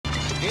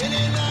Moin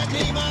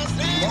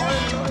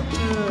Leute,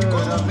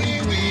 da sind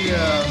wir hier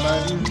bei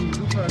diesem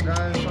super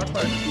geilen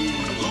Farcry-Spiel.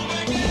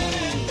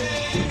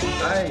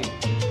 Hi.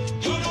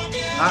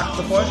 Ach,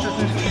 bevor ich das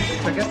nicht,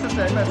 ich vergesse das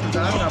ja immer zu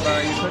sagen,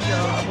 aber ihr könnt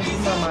ja auch ab und zu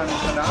mal meinen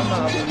Kanal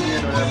mal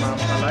abonnieren oder mal ein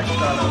paar Likes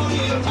da lassen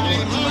oder so.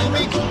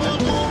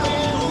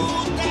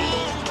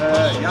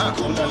 Ja,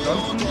 und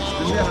ansonsten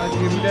sind wir halt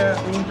hier wieder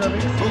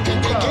unterwegs.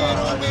 Super,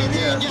 also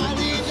hier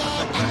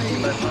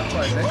bei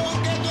Farcry 6.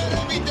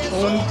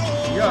 Und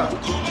ja,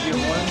 wir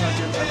wollen halt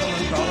jetzt einfach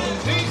mal schauen,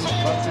 was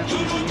jetzt hier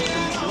die nächste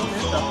Mission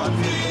ist. Da fahren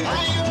wir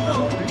direkt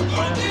auf den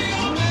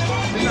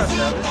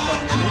Dinner-Service von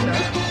Jelena.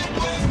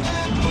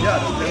 Ja,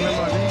 das werden wir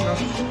mal sehen,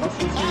 was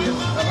uns hier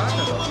jetzt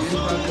erwartet. Auf jeden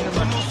Fall sind wir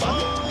mal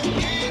gespannt.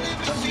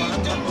 Das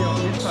Fahren macht hier auf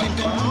jeden Fall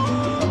Spaß.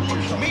 Das habe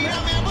ich schon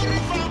gemerkt.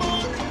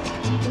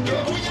 Ja.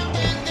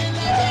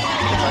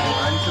 Bei dem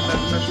einen Zimmer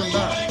sind wir schon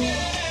da.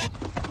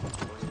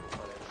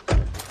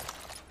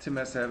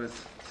 Zimmerservice.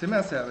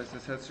 Zimmerservice,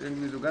 das hört sich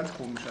irgendwie so ganz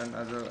komisch an.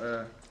 Also,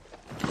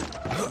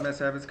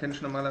 Zimmerservice kenne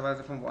ich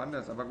normalerweise von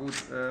woanders, aber gut.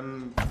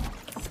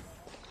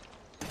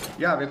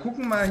 Ja, wir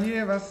gucken mal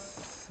hier,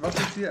 was uns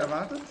hier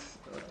erwartet.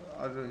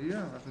 Also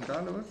hier, was ist denn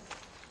da los?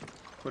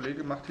 Der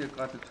Kollege macht hier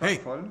gerade den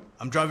Truck voll.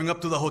 I'm driving up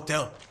to the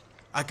hotel.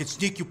 I can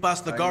sneak you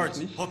past the guards.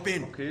 Nicht. Hop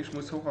in. Okay, ich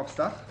muss hoch aufs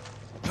Dach.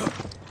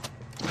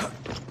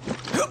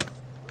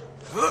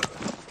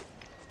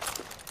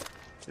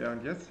 Ja,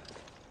 und jetzt?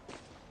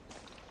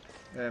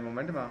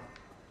 Moment mal.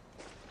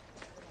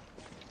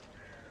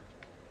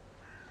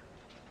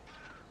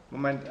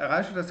 Moment,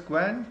 erreiche das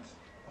Grand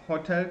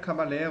Hotel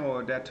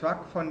Caballero. Der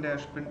Truck von den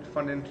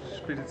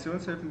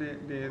Speditionshilfen,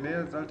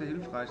 der sollte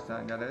hilfreich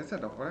sein. Ja, da ist er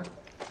doch, oder?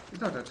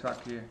 Ist doch der Truck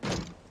hier.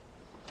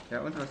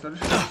 Ja, und was soll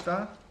ich jetzt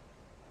da?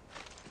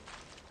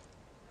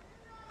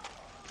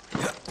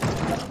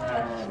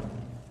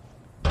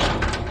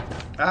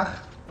 Ach.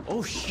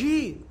 Oh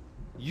shit!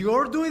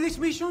 You're doing this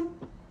mission?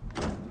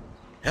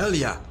 Hell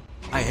yeah.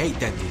 I hate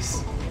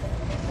dentists.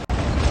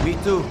 Me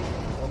too.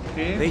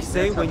 Okay. They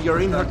say when you're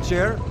in her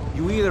chair,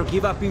 you either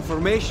give up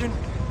information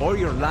or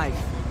your life.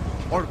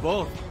 Or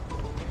both.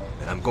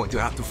 Then I'm going to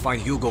have to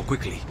find Hugo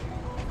quickly.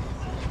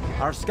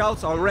 Our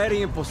scouts are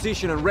already in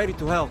position and ready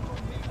to help.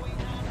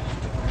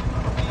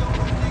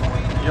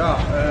 Ja,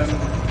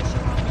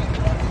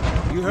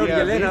 You heard yeah,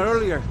 Yelena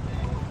earlier.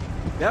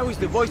 That was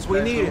the voice we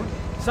needed.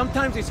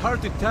 Sometimes it's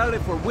hard to tell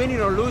if we're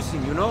winning or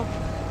losing, you know?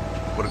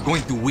 We're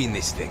going to win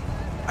this thing.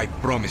 I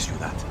promise you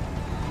that.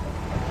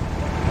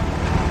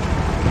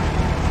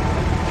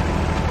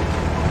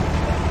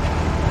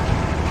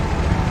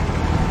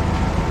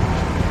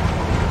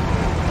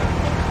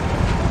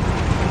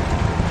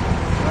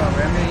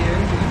 Werden wir hier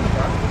irgendwie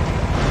hingebracht?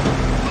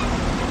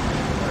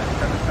 Ich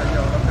kann das halt ja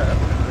auch locker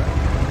öffnen, oder?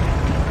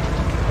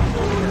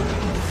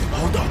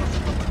 Hold on.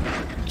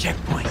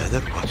 Checkpoint. I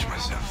better watch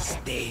myself.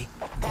 Stay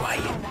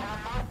quiet.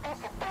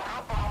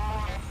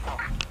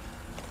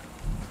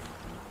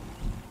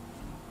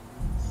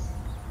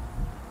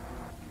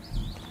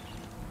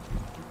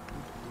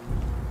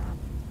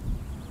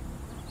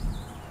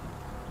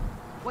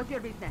 What's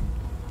your business?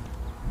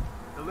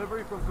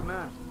 Delivery from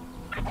command.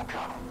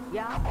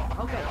 Yeah?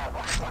 Okay.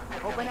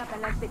 Open up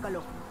and let's take a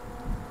look.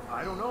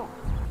 I don't know.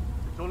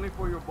 It's only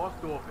for your boss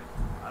to open.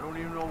 I don't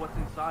even know what's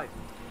inside.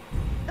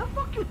 The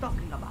fuck you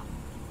talking about?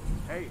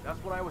 Hey,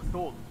 that's what I was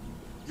told.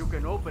 You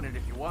can open it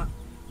if you want.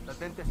 The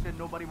dentist said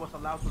nobody was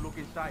allowed to look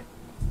inside.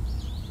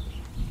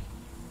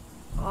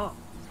 Oh,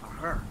 it's for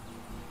her.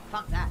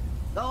 Fuck that.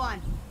 Go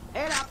on.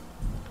 Head up.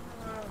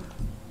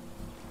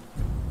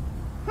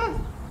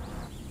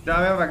 Da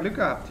haben wir aber Glück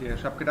gehabt hier.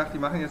 Ich habe gedacht, die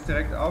machen jetzt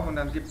direkt auf und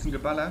dann gibt es ein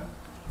Geballer.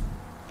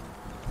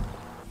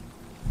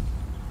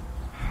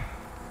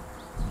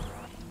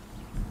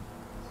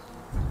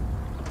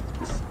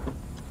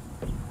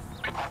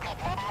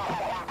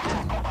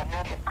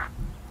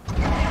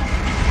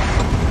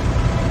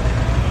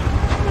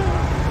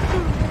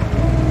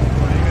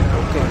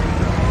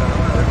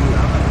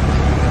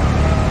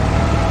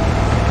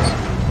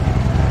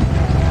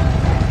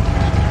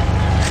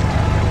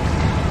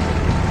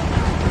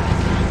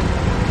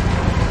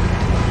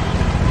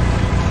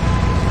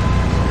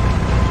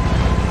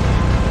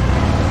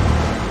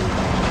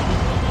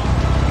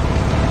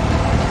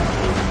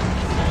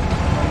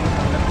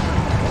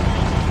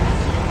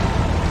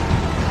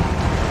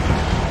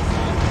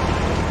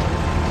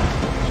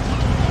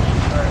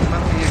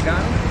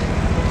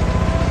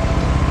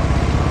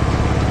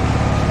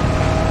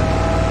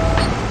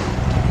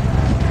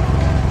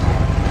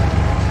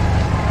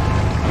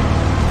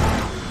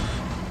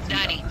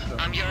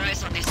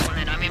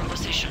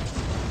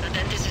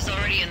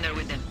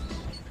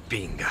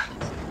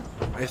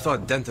 I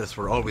thought dentists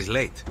were always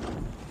late.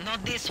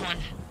 Not this one.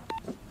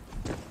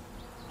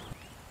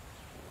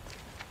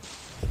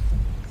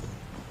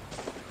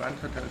 Grand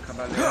Hotel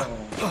Caballero.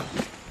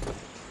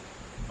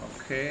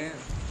 Okay.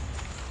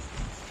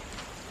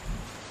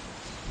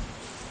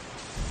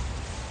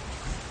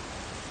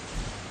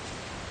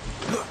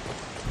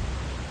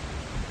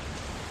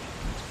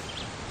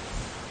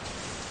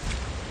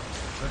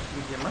 Was soll ich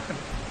denn hier machen?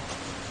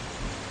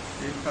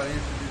 jeden Fall hier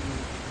zu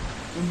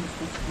diesem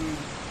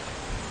unbefugten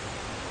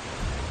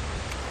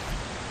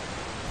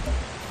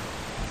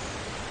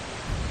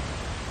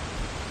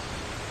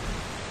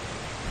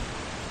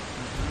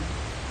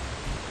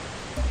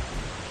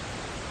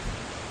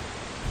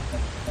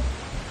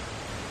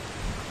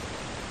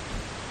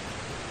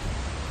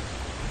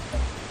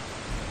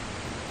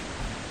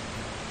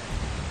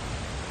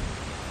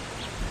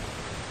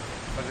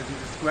Also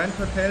dieses Grand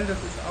Hotel, das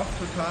ist auch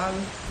total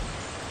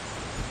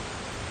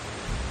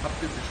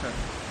abgesichert.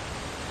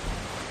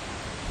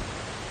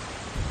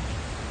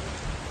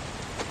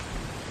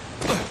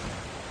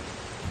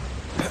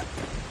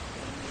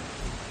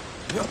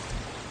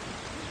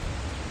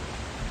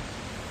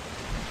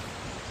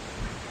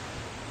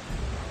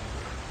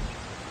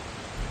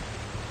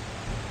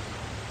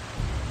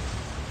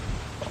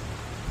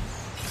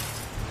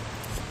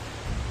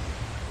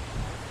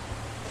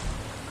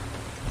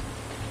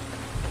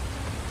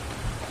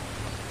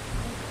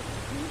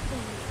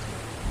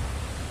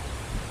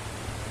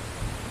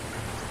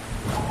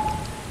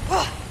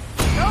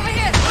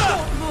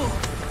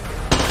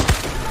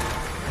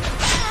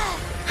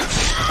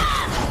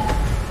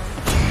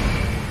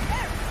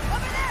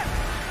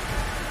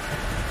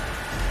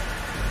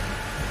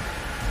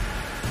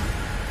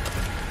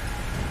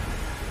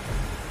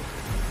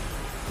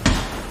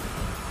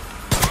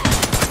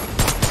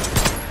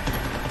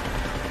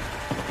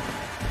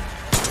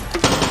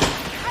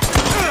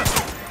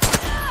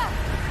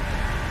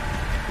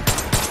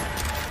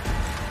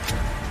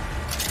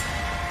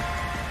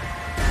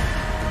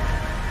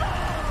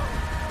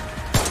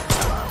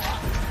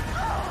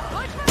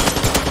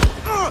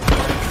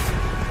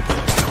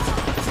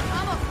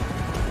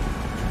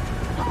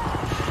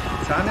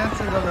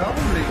 Zahnärzte soll er auch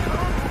umlegen.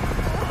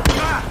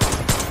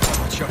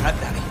 What's your head,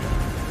 Danny?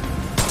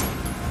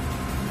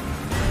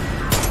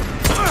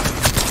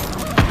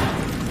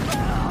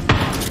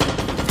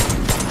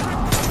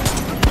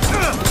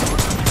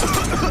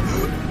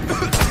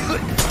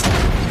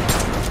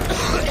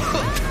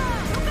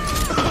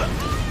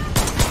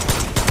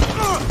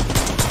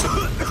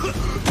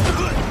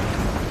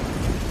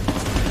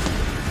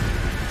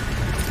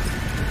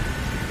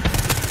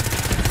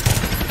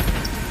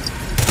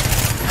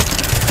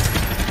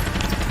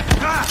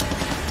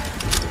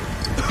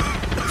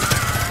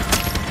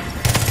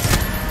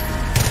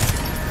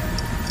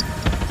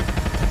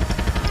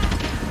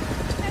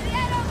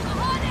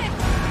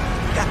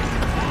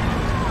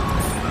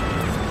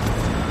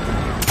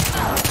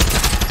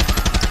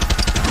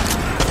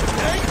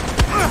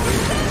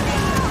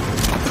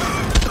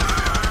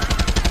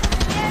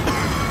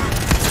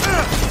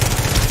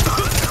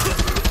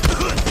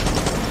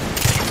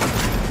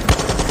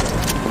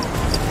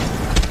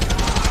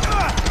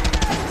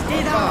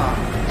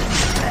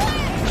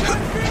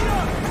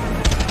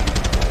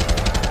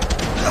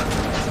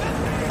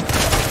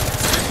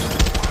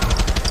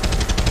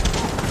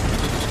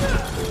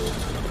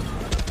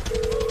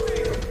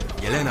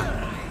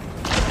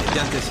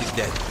 Benitez is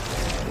dead.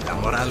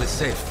 Admiral is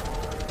safe.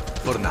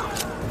 For now.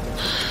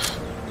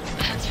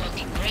 That's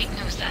fucking great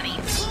news, Danny.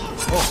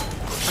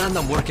 Oh, and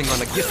I'm working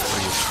on a gift for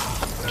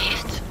you.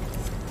 Gift?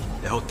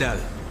 The hotel.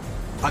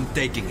 I'm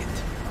taking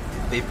it.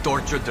 They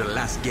tortured the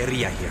last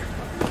guerrilla here.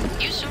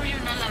 You sure you're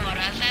not La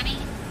Moral, Danny?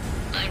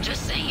 I'm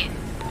just saying.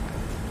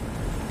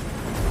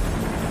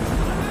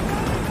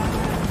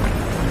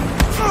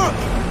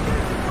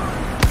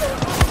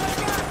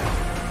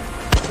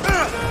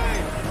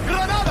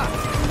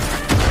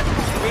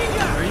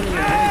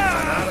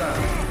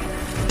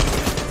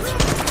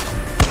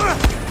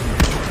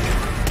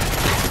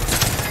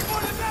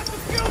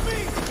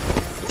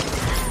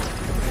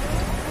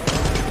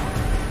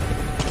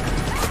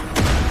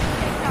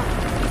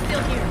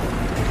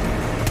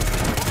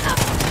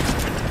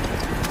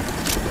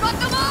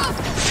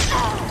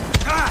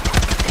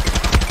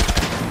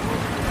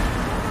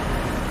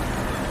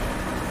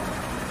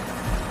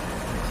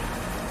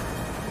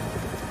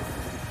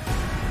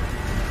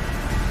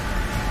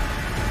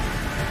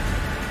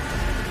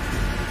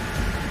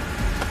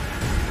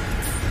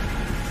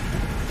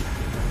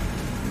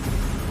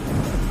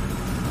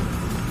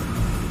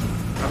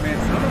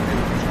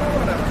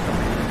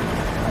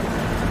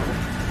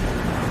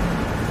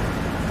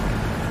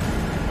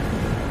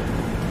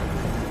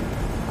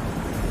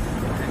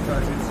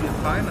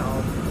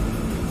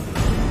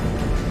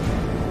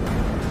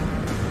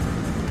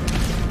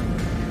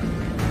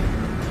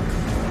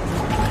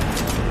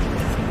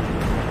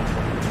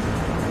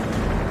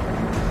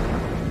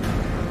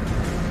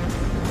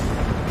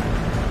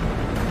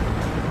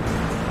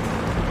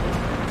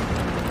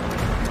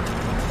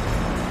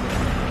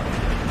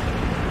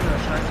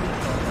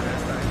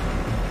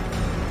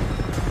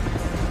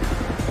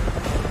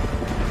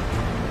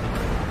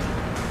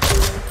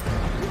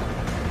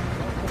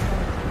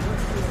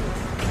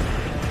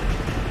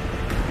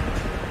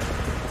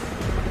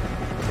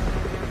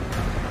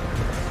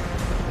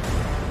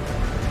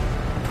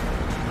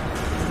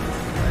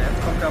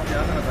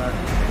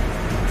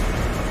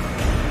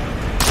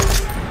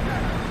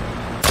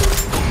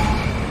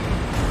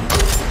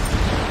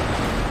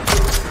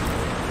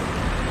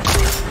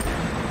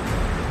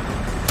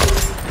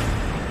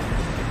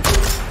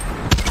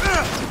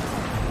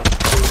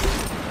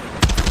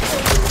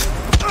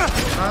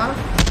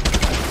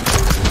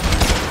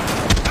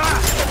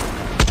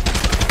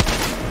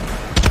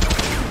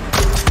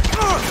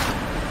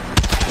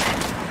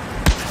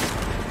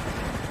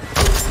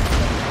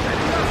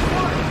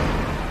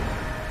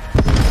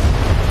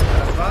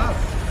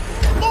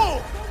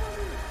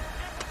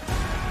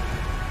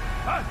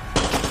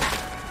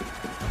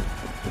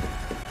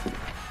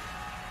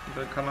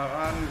 Unsere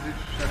Kameraden sich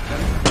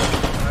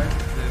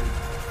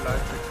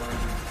fleißig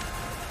quasi.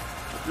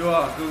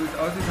 Ja, so wie es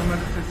aussieht, haben wir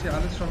das jetzt hier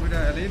alles schon wieder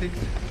erledigt.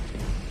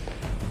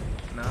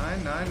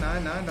 Nein,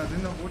 da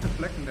sind noch rote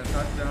Flecken. Das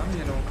heißt, wir haben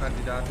hier noch einen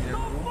Kandidaten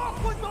irgendwo.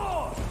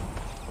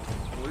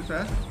 Wo ist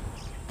er?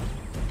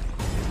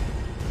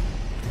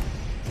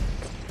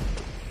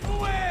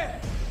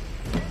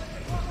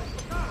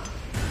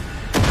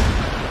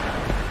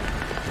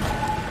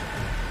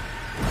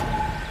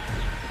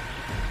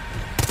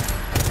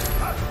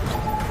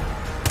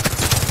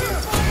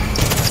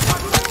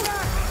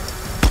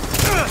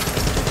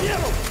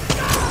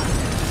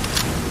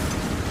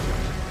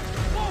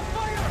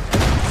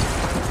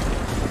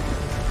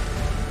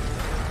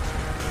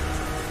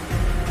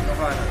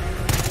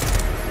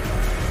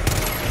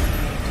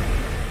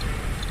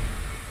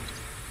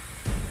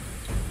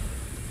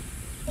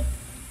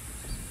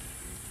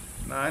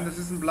 Nein, das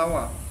ist ein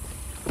blauer.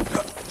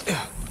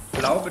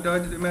 Blau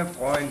bedeutet immer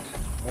Freund,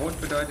 rot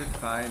bedeutet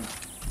Feind.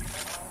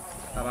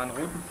 Aber einen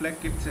roten Fleck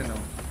gibt es hier noch.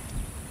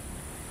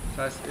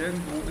 Das heißt,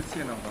 irgendwo ist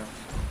hier noch was.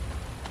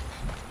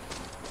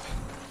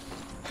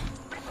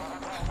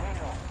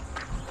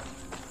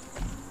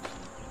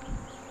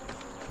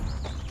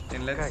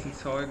 Den letzten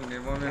Zeugen,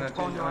 den wollen wir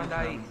natürlich auch nicht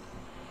haben.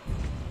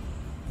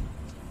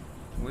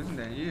 Wo ist denn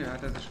der hier?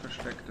 Hat er sich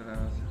versteckt oder was?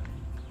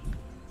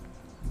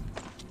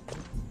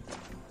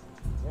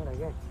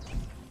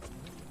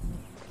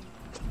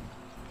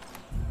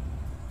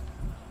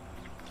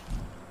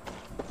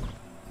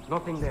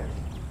 Nothing there.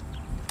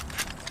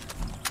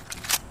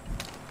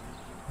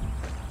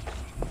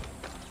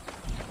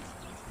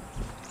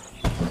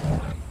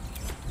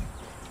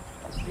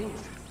 I'm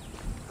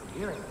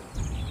hearing it.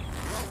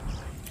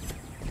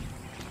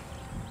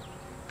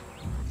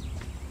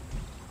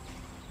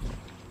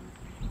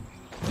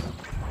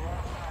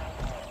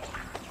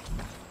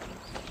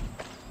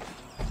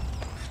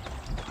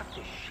 What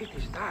the shit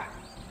is that?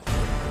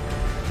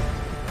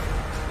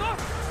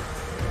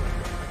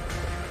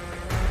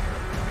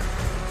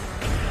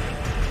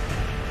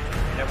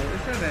 Ja, wo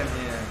ist er denn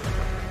hier?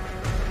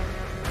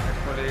 Der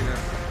Kollege.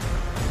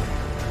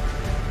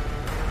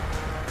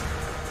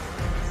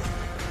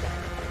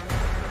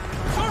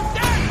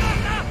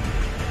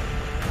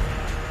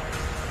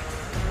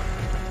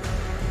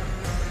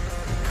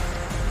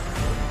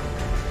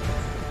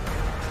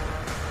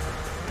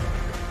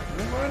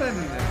 Wo war der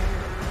denn?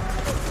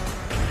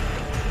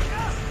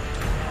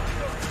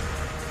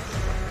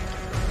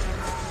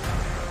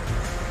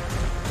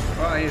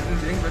 Oh, hier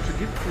sind irgendwelche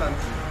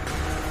Giftpflanzen.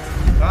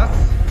 Was?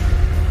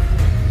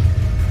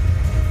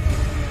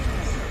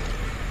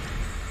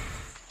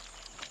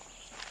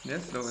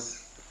 Was ist los?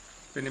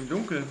 Ich bin im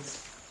Dunkeln.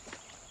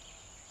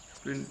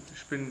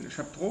 Ich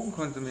habe Drogen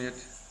konsumiert.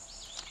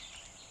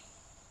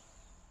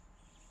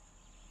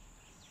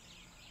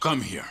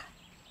 Come here.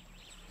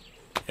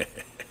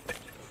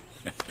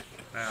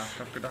 Naja, ich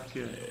habe gedacht,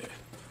 hier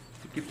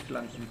die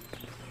Giftpflanzen.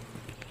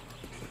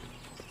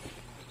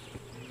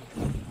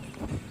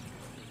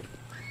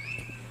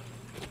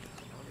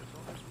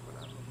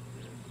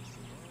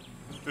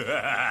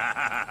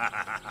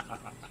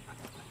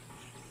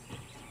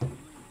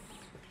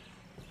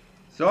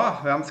 So,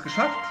 wir haben es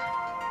geschafft.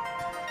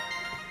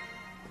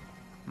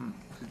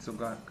 Sieht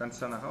sogar ganz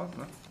danach aus,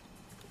 ne?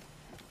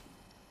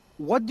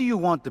 What do you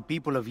want the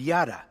people of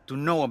Yara to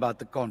know about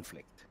the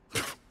conflict?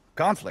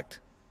 Conflict?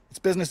 It's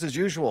business as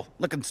usual.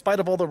 Look, in spite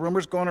of all the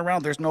rumors going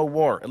around, there's no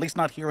war. At least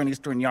not here in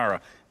Eastern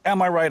Yara.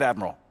 Am I right,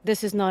 Admiral?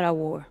 This is not a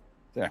war.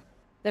 There.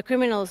 The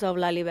criminals of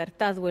La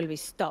Libertad will be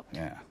stopped.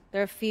 Yeah.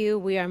 They're few,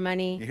 we are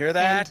many. You hear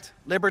that?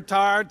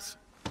 Libertards?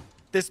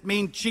 This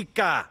means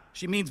chica.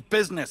 She means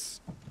business.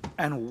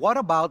 And what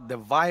about the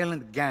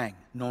violent gang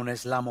known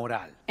as La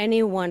Moral?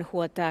 Anyone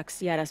who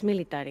attacks Yara's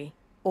military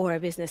or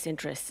business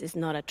interests is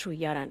not a true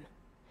Yaran.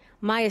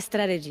 My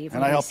strategy for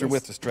And I helped her this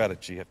with the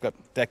strategy. I've got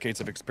decades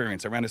of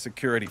experience. I ran a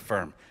security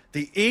firm.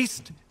 The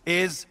East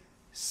is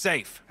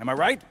safe. Am I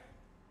right?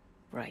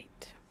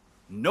 Right.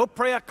 No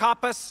prea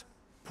capas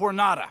por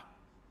nada.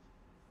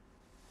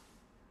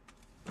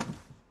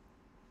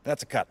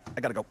 That's a cut.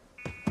 I gotta go.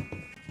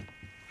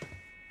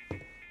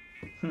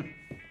 Was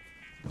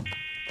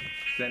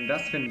denn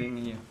das für ein Ding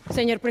hier?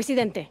 Señor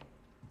Presidente.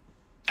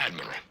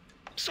 Admiral,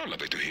 so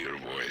lovely to hear your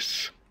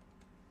voice.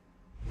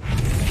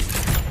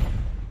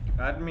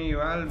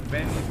 Admiral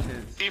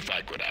Benitez. If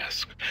I could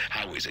ask,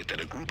 how is it that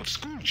a group of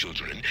school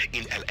children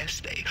in El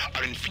Este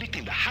are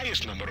inflicting the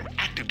highest number of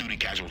active duty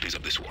casualties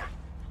of this war?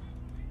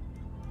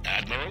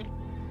 Admiral?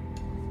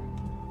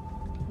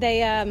 They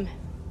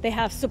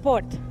have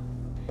support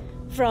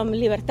from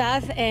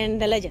Libertad and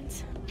the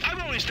Legends.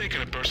 I've always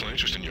taken a personal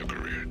interest in your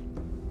career.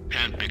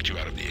 Handpicked you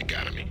out of the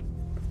academy.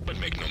 But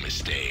make no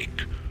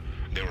mistake,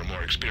 there were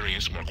more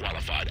experienced, more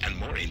qualified, and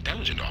more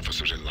intelligent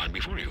officers in line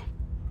before you.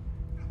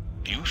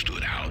 You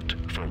stood out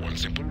for one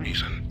simple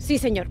reason. Sí,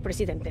 señor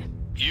Presidente.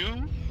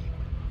 You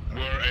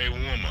were a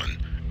woman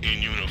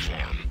in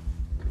uniform.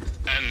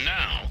 And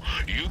now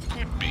you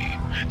could be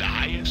the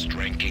highest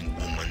ranking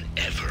woman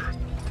ever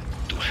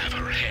to have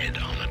her head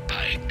on a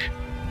pike.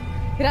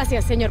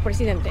 Gracias, señor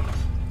presidente.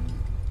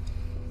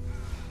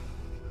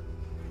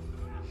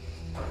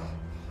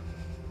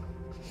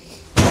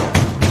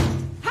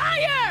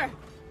 Higher!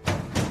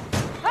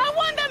 I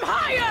want them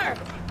higher!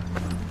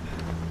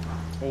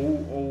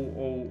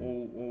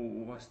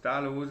 Oh, was da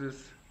los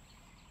ist.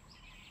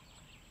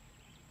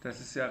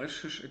 Das ist ja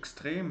richtig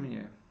extrem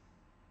hier.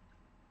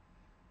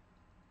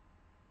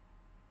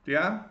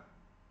 Ja,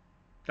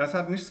 das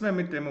hat nichts mehr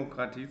mit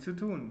Demokratie zu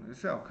tun.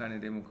 Ist ja auch keine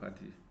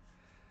Demokratie.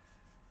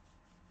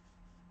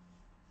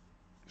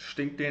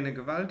 Stinkt denen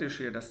gewaltig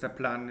hier, dass der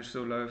Plan nicht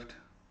so läuft,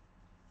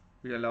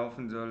 wie er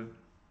laufen soll.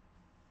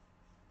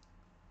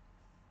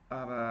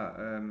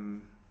 Aber,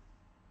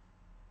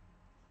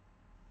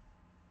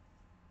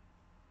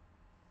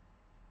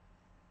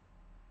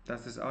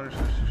 das ist auch nicht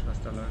richtig,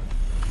 was da läuft.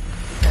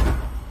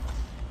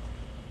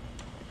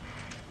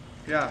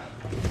 Ja.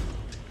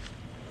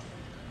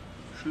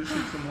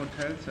 Schlüssel zum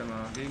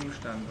Hotelzimmer,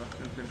 Gegenstand, was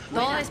denn für ein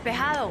Schlüssel? Todo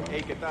despejado.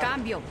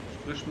 Cambio.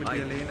 Sprich mit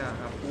Jelena.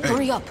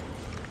 Hurry up.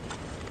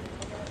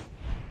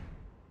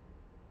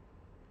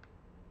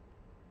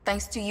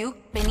 Thanks to you,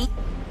 Benny.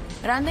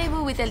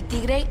 Rendezvous with El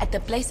Tigre at the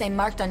place I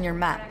marked on your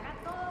map.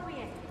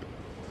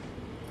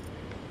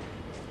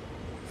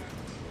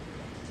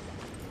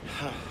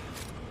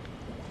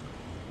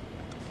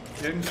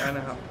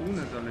 Irgendeine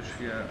Harpune soll ich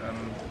hier,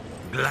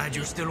 Glad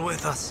you're still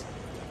with us.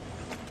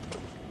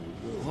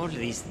 All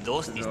these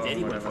dust is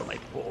terrible for my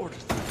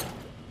pores.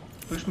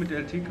 Sprich mit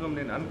El Tigre, um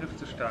den Angriff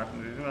zu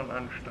starten. Wir sind an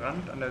einem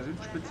Strand an der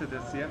Südspitze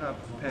der Sierra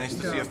Nice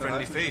to see a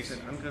friendly face.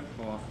 den Angriff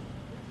vor.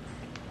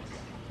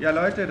 Ja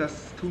Leute, das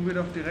tun wir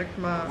doch direkt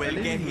mal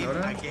erledigen,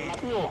 oder? Wo ist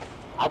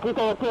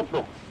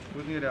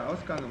denn hier der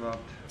Ausgang überhaupt?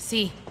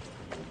 Sí.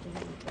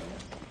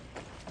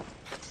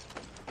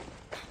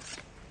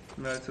 Was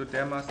mir halt so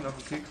dermaßen auf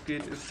den Keks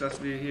geht, ist,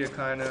 dass wir hier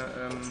keine,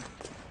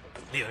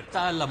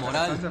 Libertad, la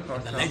moral, and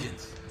the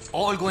legends.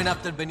 All going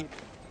after Benitez.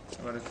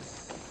 aber das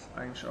ist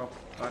eigentlich auch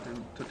gerade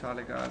total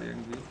egal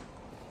irgendwie.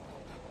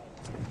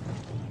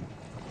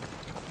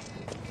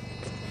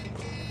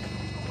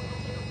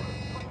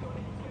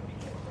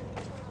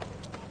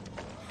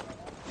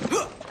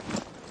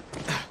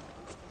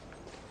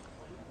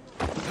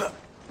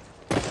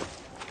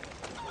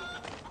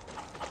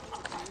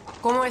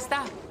 ¿Cómo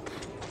está?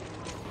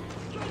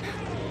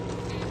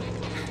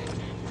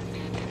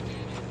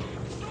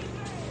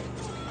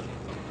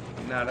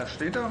 Na, da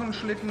steht doch ein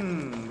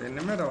Schlitten. Den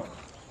nehmen wir doch.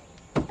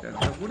 Der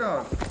sieht doch gut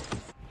aus.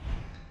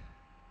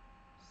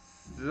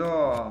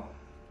 So.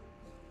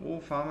 Wo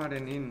fahren wir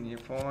denn hin? Hier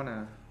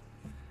vorne.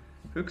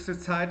 Höchste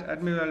Zeit,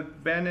 Admiral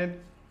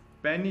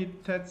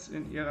Benitez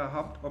in ihrer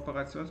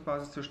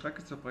Hauptoperationsbasis zur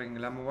Strecke zu bringen.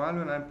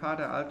 Lamoral und ein paar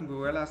der alten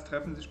Guerrillas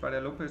treffen sich bei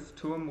der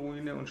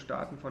Lopez-Turmruine und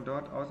starten von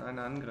dort aus einen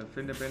Angriff.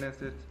 Finde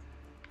Benitez,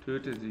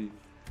 töte sie.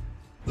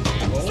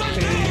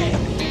 Okay.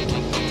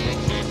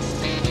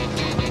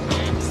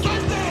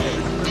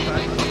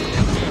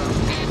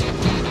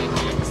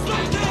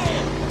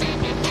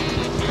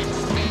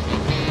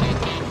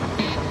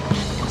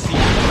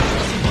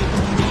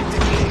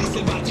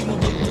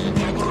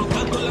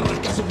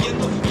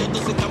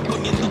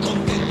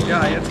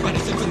 Ja, jetzt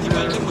parece que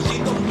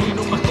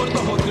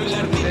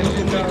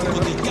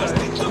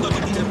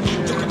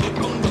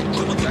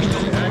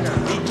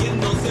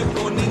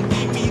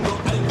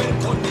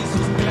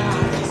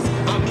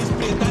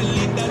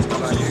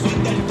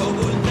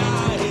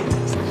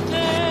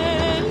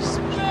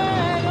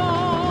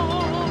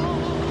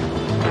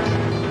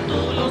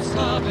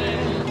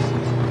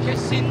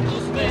sin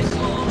tus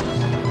besos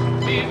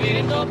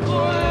vivir no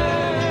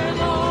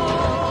puedo.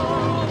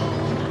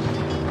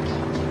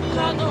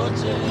 La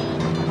noche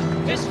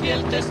es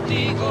fiel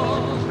testigo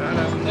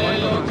de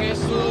lo que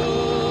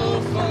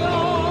sufro,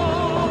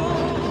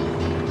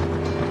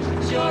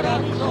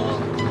 llorando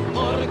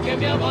porque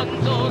me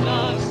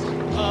abandonas,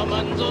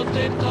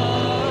 amándote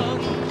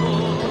tanto.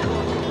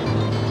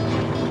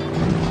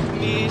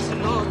 Mis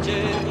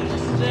noches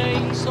de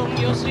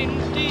insomnio sin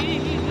ti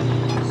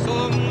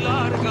son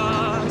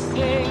largas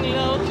en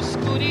la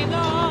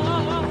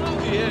oscuridad.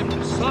 ¿Quién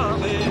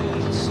sabe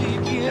si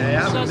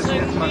piensas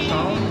en mí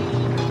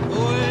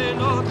o en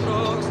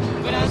otros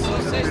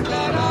brazos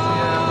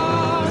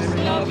estarás?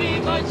 La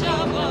viva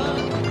llama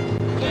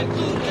de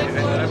tu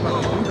recuerdo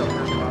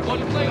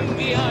volcó en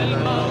mi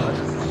alma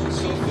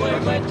su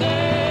fuego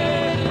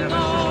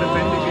eterno.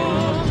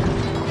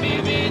 Mi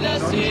vida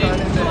sin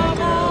tu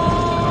amor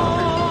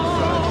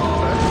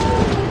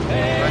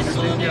es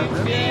un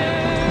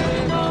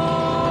infierno.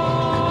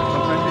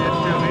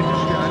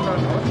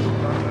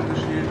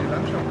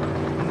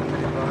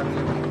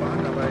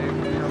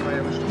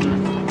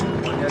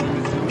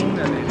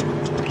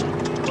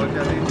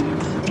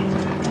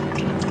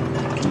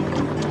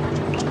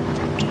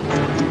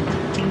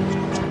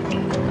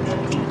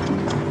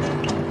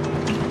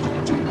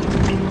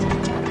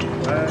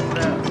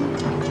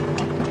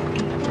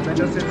 Wenn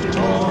das jetzt hier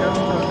noch ganz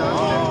klar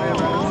darstellen wäre,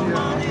 das hier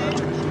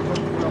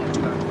auf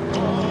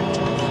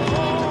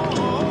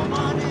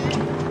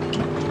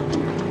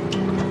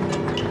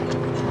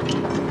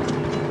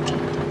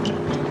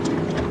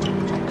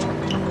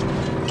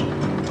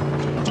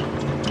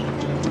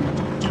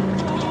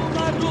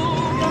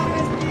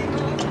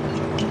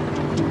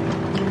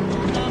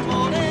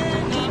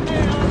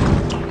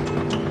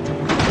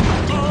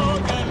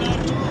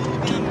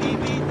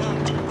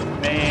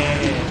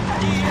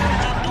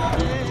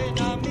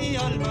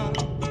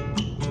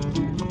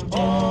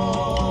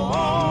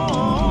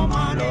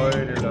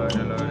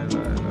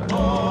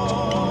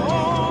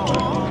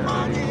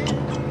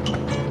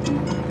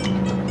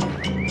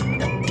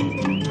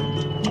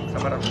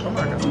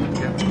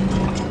Hier.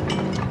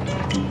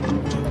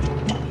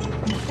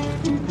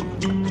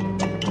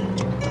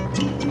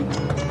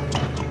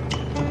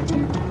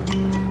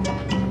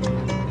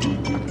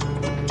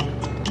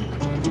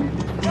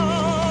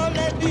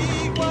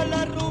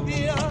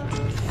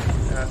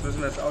 Ja, jetzt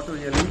müssen wir das Auto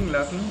hier liegen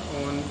lassen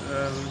und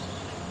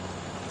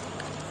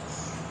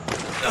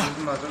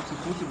müssen mal sonst zu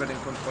Fuß über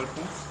den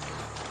Kontrollpunkt.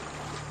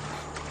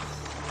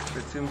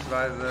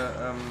 Beziehungsweise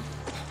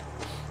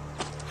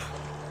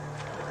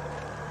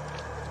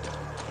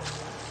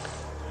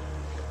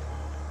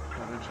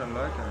da sind schon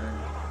Leute, ey.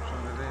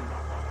 Schon gesehen.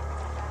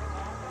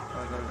 Ein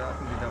paar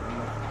Soldaten, die da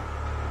rummachen.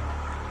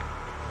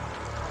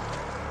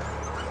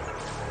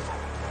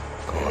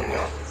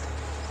 Coño.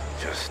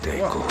 Just stay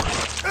cool.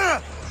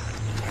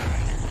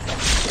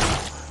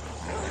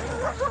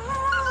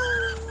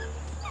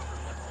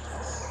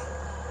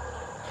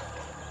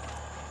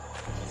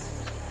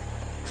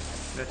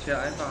 Wird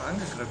hier einfach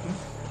angegriffen.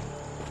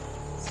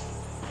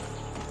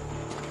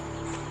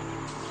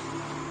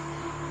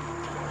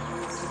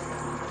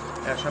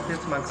 Ja, ich habe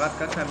jetzt mal gerade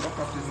gar keinen Bock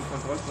auf diesen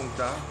Kontrollpunkt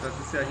da. Das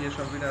ist ja hier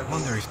schon wieder so.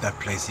 Wonder if that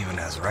place even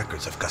has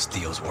records of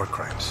Castillo's war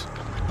crimes.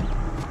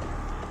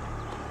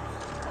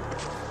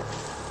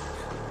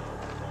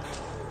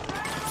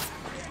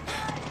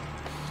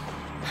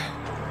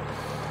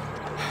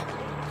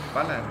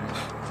 Ballern.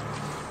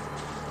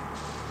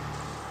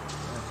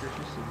 Natürlich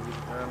nicht so gut.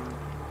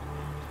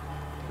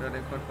 Ja,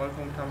 den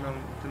Kontrollpunkt haben wir,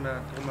 sind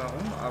wir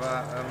drumherum,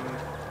 aber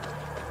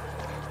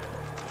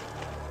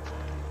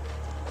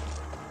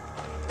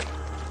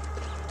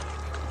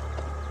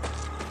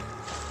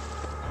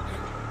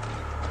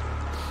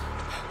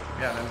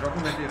ja, dann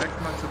joggen wir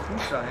direkt mal zu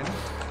Fuß dahin.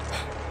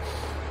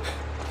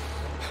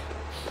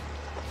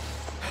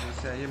 Das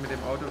ist ja hier mit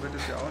dem Auto wird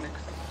es ja auch nichts.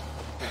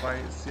 Wobei,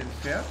 ist hier ein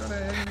Pferd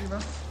oder irgendwie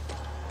was?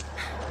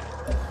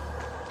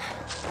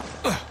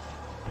 Was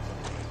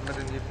haben wir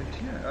denn hier für ein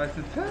Tier? Ah, ist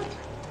ein Pferd?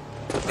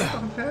 Das ist doch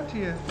ein Pferd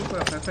hier. Super,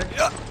 perfekt.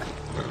 Ja.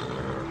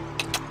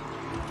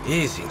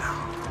 Easy now.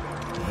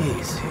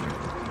 Easy.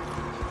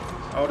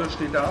 Auto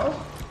steht da auch.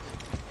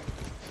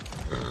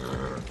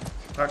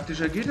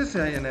 Praktischer geht es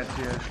ja hier nicht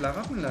hier.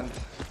 Schlaraffenland.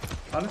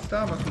 Alles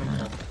da, was man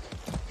braucht.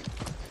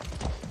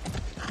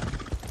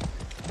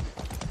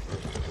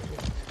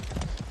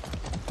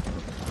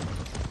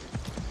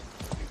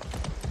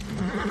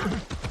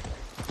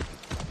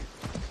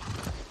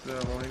 So,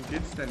 wohin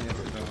geht's denn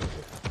jetzt wieder?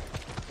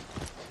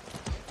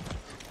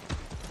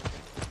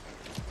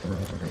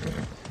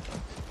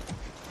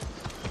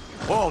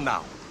 Whoa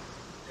now.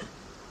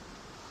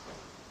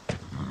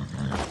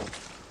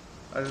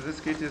 Also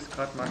das geht jetzt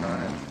gerade mal gar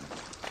nicht.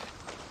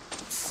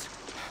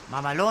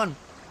 Mamalon,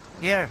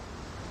 here.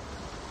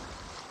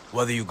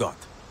 What do you got?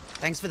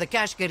 Thanks for the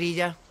cash,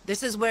 guerrilla.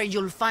 This is where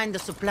you'll find the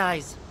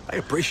supplies. I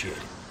appreciate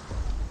it.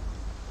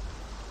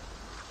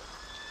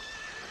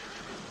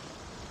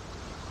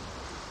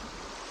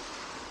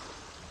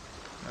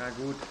 Na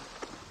gut.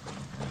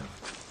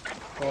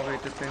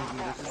 Vorräte finden,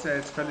 das ist ja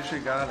jetzt völlig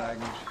egal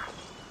eigentlich.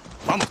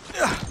 Vamos.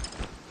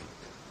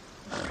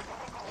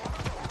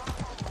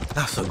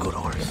 That's a good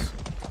horse.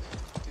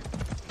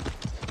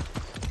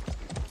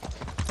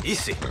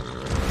 Easy.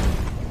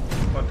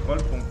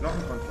 Kontrollpunkt, noch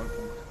ein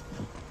Kontrollpunkt.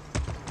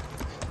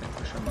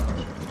 Elektrischer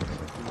Marsch.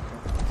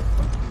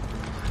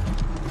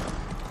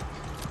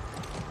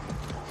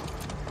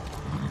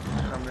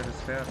 Dann haben wir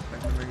das Pferd,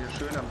 dann können wir hier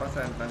schön am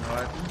Wasser entlang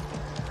reiten.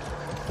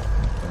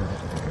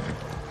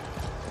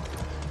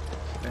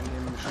 Wenn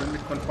eben schön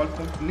mit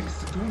Kontrollpunkten nichts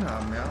zu tun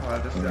haben, ja,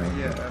 weil das ja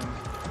hier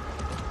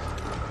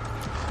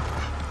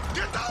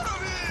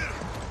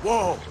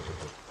Wow.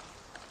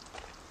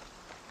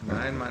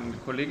 Nein,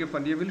 Mann, Kollege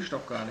von dir will ich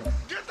doch gar nichts.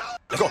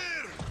 Let's go.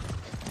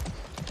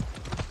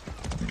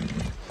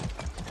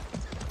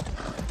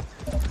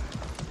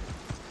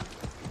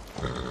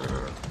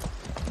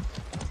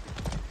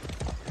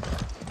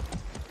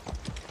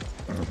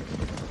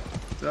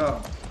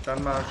 So,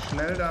 dann mal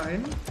schnell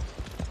dahin.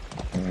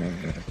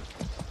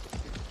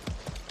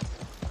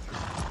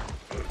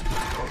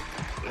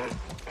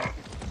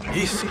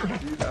 Easy.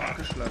 Ziel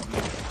abgeschlossen.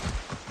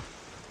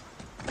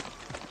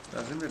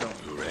 Da sind wir doch.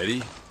 You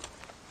ready?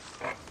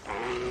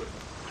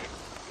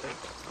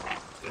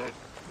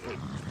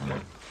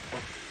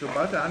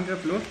 Sobald der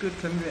Angriff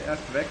losgeht, können wir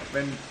erst weg,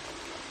 wenn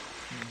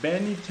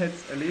Benitez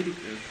erledigt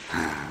ist.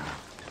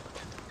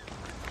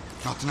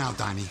 Not now,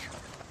 Danny.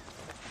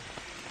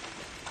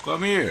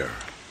 Come here,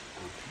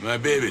 my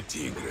baby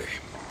Tigre.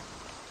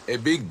 A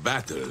big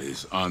battle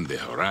is on the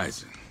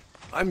horizon.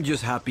 I'm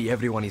just happy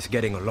everyone is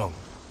getting along.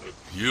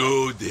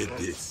 You did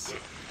this.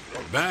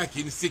 Back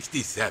in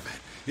 '67,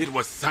 it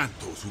was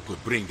Santos who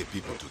could bring the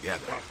people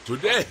together.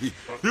 Today,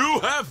 you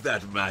have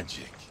that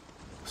magic.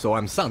 So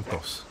I'm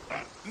Santos.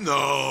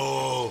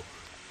 No!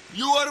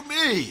 You are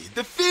me,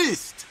 the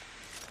Fist!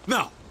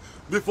 Now,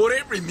 before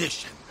every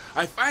mission,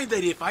 I find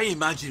that if I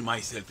imagine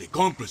myself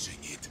accomplishing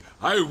it,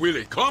 I will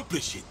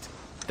accomplish it.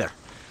 There.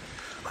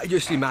 I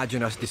just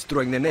imagine us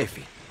destroying the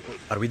Navy.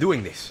 Are we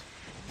doing this?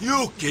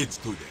 You kids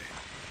today,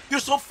 you're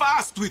so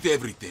fast with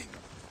everything.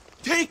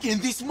 Take in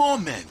this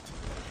moment.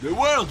 The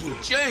world will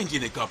change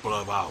in a couple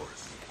of hours.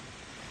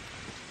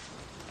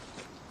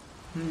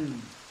 Ja,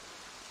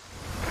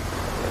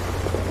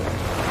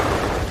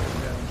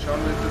 dann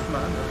schauen wir uns das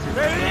mal an.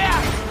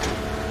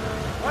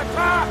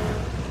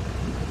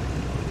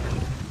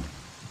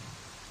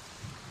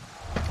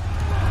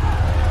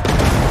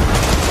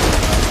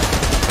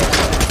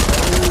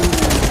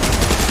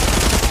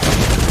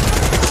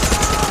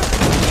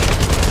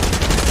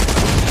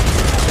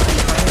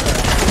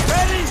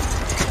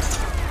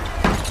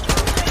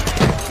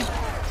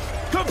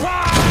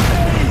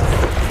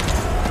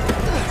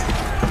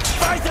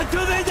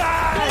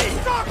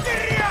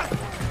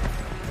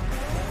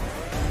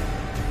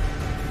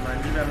 Mein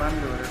lieber Mann,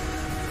 du, das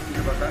sieht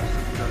aber gar nicht so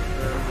gut aus.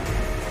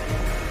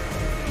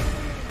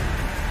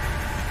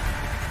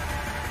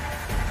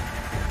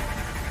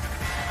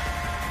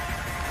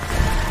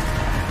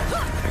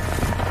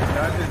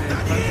 Leute, den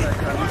Panzer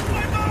Carlito.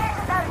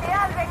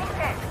 Admiral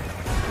Benitez.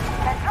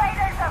 The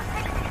traitors of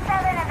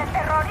 67 and the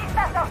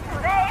terroristas of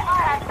today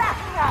are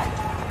attacking us.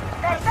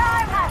 The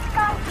time has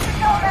come to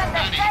show them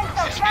the strength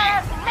of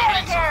Yara's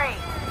military.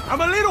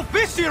 I'm a little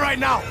busy right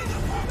now.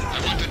 I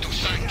wanted to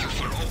thank you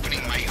for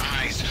opening my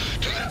eyes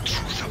to the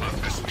truth about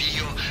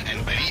Castillo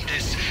and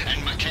Benitez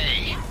and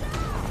McKay.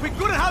 We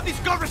couldn't have this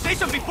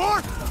conversation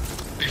before?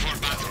 Before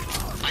battle,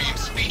 I am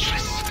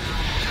speechless.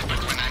 But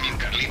when I'm in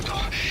Carlito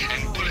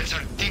and bullets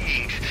are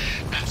dinging,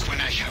 that's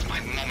when I have my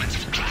moments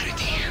of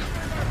clarity.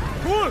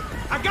 Cool!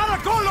 I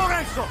gotta go,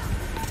 Lorenzo!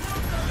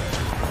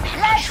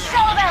 Let's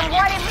show them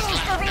what it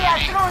means to be a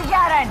true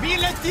Yaran.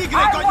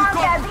 I want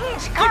their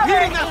beach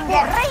covered in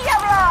guerrilla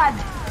blood.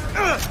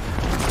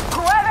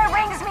 Whoever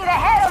brings me the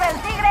head of El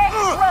Tigre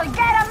will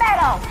get a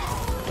medal.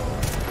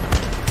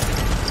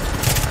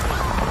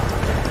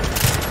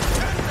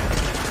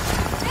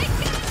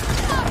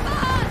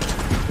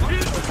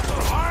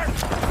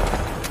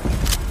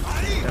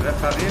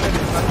 Repariere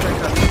den Panzer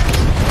Carlito.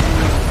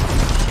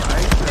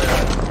 Scheiße.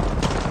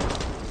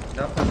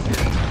 Da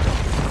passiert.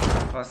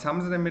 Was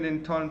haben sie denn mit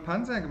den tollen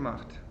Panzer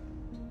gemacht?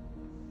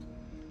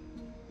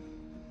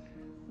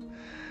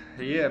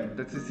 Hier,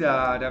 das ist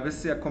ja, da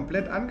bist du ja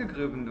komplett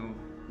angegriffen, du.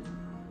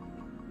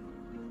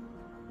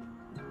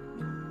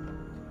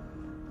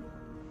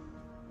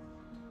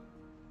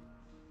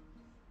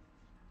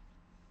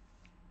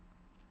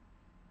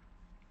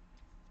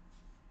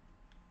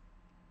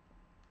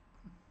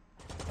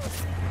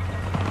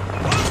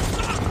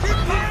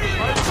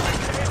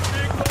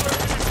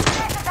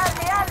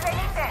 Admiral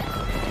Benitez.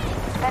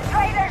 The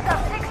traitors of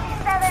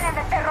 67 and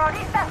the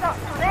terroristas of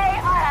today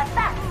are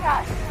attacking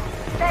us.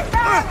 The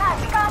time has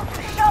come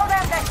to show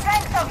them the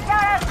strength of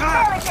Yara's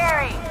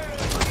military.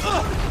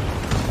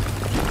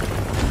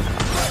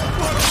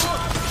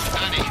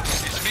 Danny,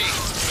 it's me,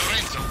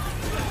 Lorenzo.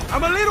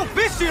 I'm a little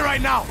busy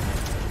right now.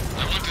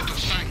 I wanted to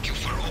thank you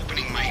for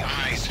opening my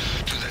eyes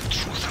to the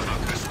truth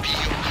about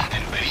Castillo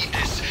and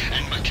Benitez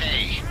and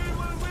McKay.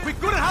 We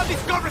couldn't have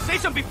this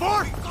conversation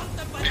before?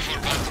 Before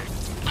battle,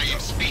 I am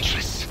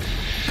speechless.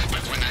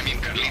 But when I'm in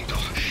Carlito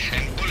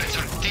and bullets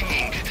are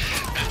dinging,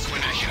 that's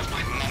when I have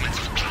my moments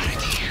of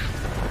clarity.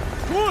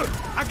 Cool!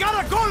 I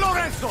gotta go,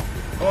 Lorenzo!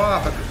 Oh,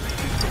 aber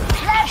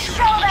Let's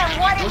show them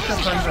what it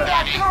means to be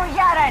a true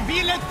Yaran.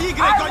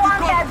 I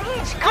want their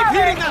beach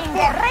covered in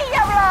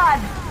guerrilla blood.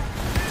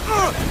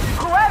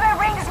 Whoever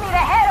brings me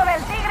the head of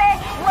El Tigre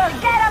will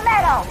get a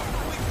medal.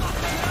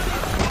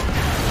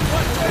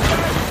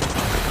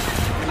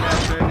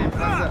 immer schön den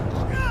Panzer.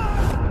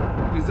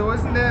 Wieso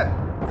ist denn der,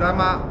 sag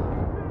mal,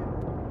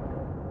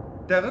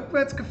 der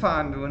rückwärts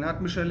gefahren, du, und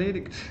hat mich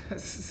erledigt?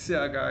 Das ist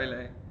ja geil,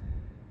 ey.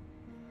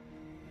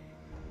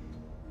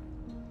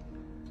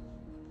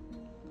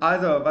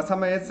 Also, was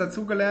haben wir jetzt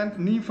dazu gelernt?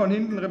 Nie von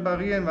hinten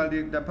reparieren, weil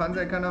der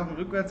Panzer kann auch einen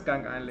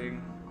Rückwärtsgang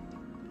einlegen.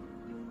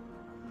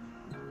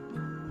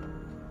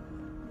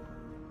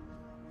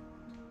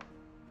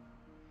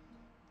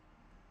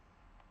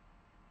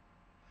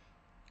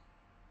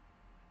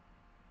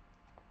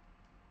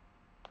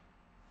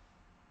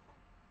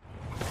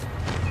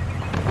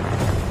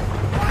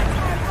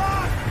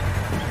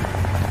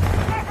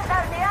 This is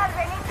Admiral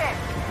Benitez.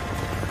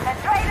 The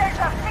traitors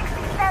of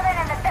 67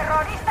 and the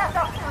terroristas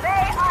of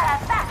today are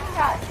attacking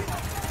us.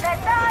 The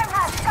time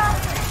has come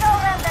to show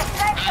them the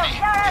strength of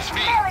Yara's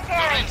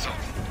military. Lorenzo.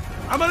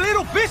 I'm a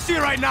little busy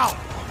right now.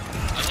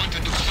 I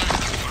wanted to thank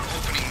you for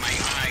opening my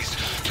eyes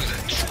to the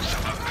truth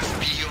about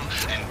Castillo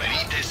and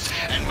Benitez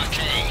and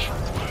McKay.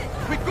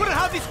 We couldn't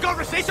have this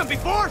conversation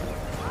before?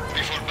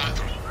 Before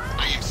battle,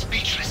 I am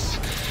speechless.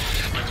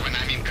 But when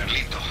I'm in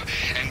Carlito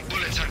and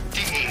bullets are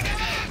dinging,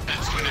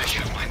 that's when I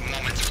have my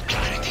moments of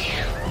clarity.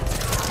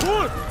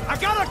 Cool! I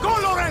gotta go,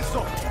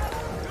 Lorenzo!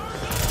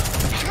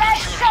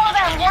 Let's show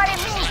them what it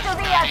means to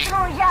be a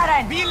true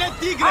Yaran.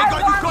 I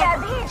want their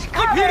beach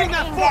covered in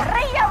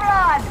guerrilla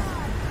blood.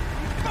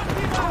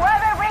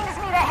 Whoever brings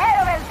me the head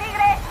of El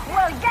Tigre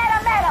will get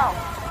a medal.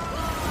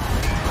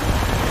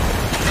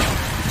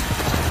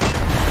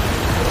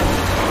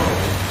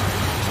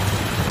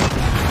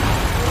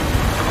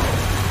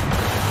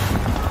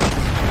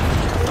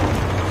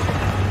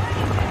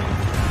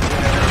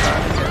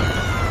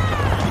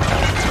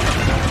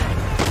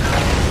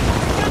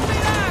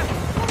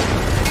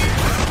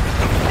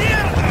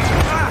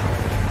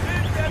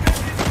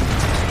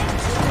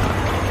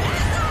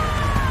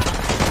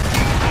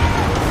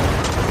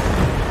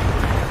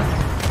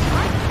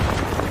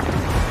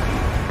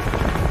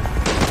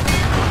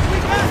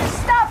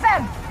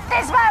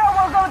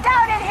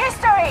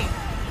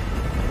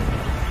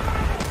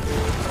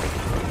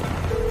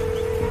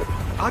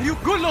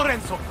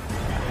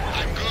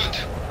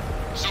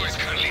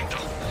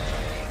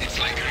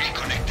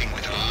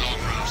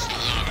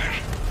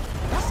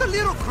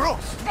 little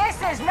gross. This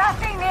is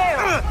nothing new.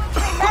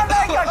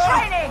 Remember your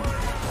training.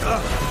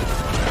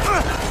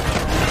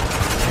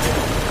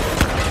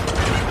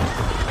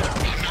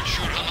 I'm not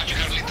sure how much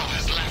Carlito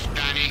has left,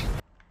 Danny.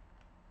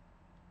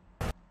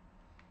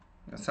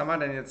 Was haben wir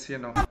denn jetzt hier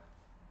noch?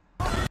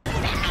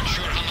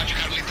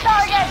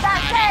 Target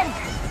ascent!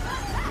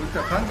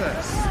 Guter Panzer.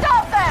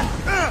 Stop them!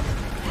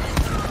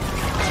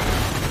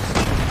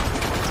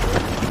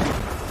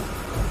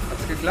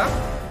 Hat's geklappt?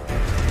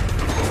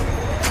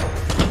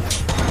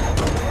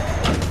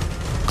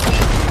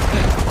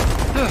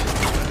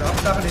 Also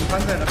Hauptsache den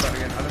Panzer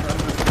reparieren, alles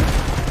andere ist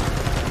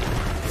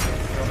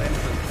doch Ende.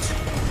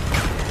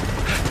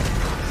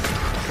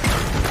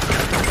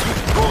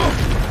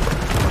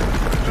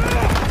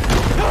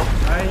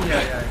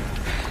 Eieiei.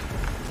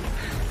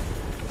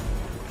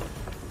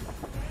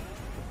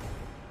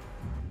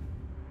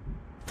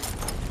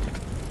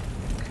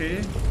 Okay.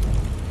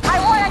 I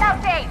want an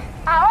update!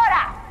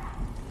 Ahora!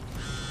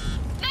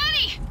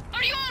 Danny,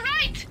 are you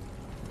alright?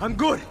 I'm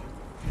good.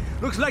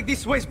 Looks like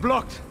this way's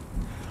blocked.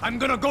 I'm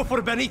gonna go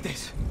for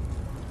Benitez.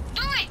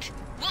 Do it!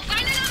 We'll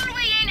find another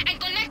way in and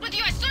connect with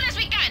you as soon as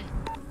we can.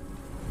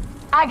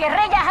 A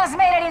guerrilla has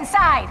made it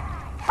inside!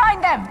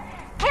 Find them!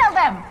 Kill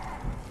them!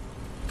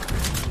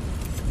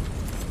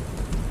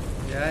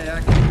 Ja.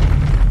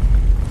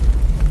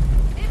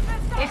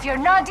 If you're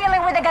not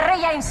dealing with a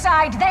guerrilla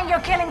inside, then you're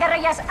killing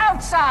guerrillas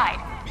outside!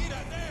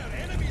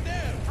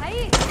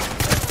 Ahí!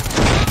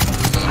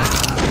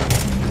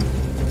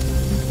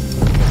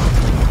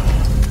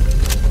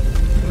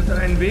 Es muss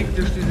einen Weg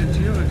durch diese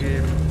Türe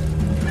geben.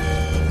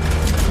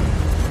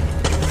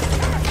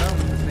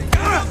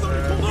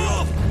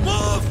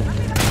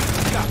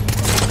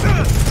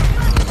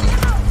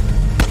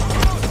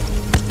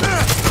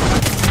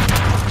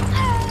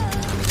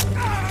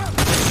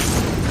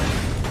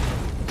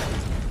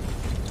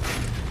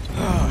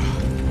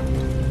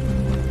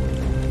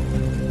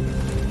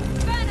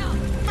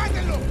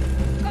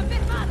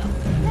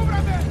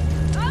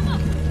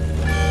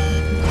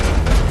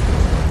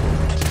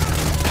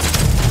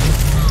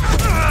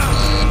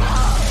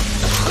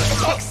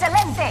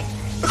 Excelente!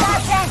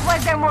 That tank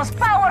was their most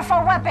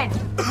powerful weapon!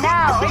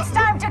 Now, it's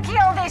time to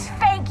kill these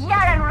fake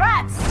Yaran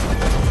rats!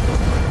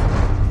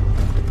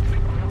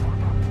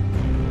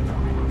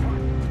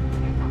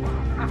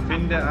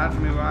 Finde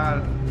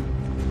Admiral.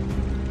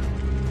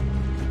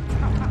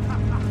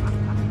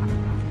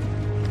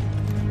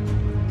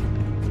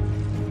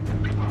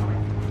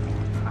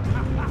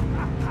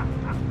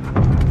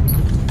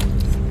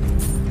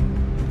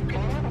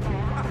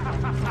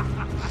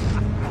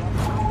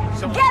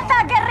 Get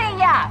that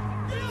guerrilla!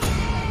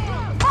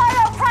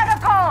 Follow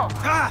protocol!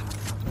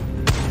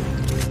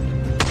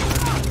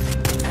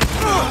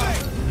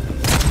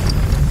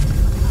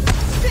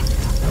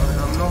 Wir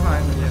haben noch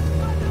einen hier.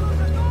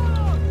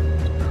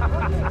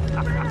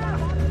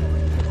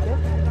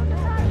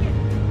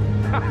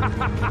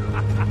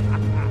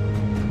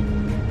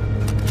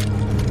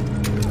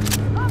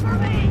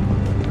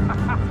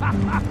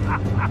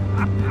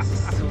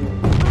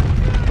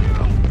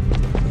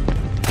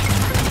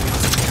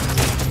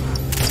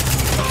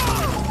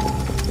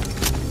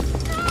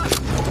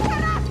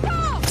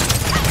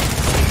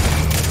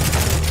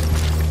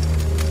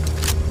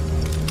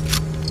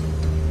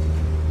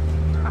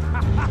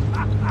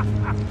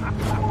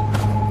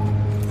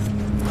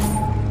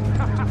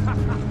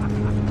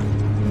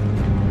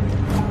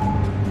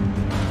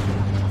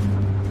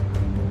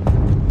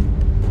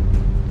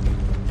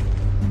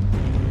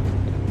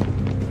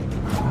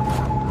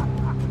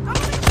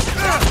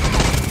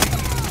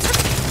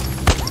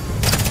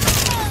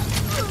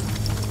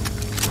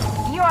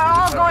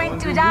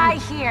 To die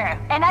here,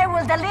 and I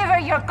will deliver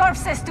your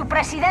corpses to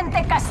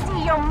Presidente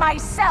Castillo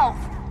myself.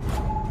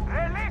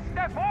 Release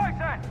the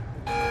poison!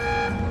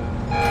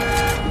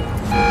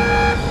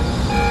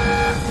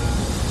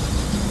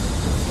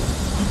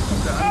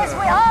 This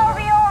will all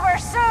be over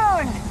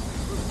soon.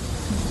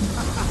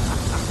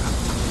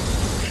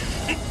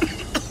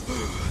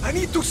 I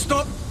need to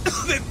stop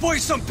the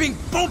poison being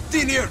pumped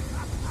in here.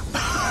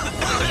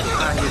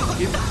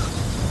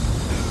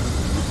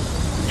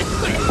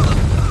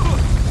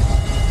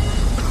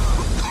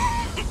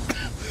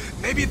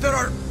 Maybe there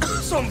are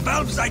some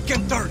valves I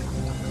can turn.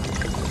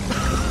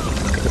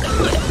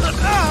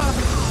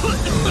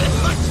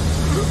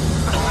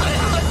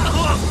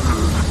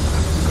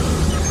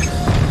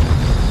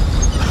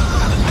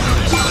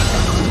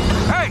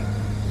 Hey!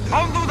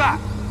 Don't do that!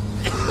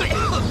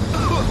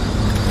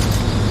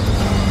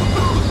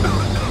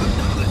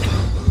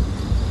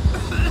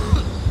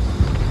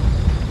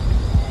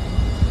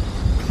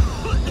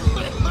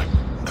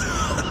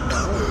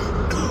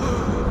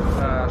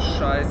 Ah,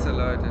 scheiße,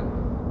 Leute.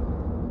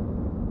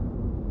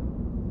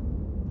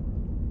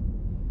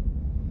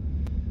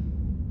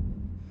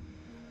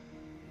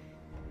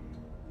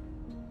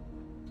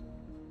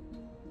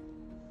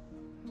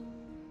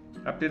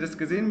 Habt ihr das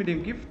gesehen mit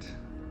dem Gift?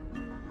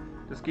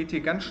 Das geht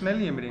hier ganz schnell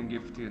hier mit dem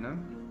Gift hier, ne?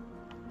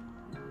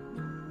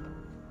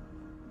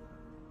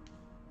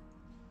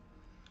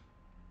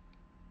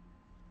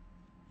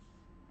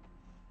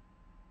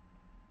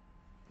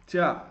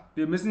 Tja,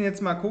 wir müssen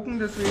jetzt mal gucken,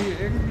 dass wir hier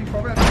irgendwie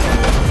vorwärts kommen.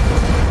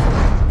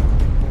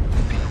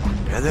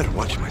 Better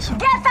watch myself.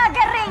 Get the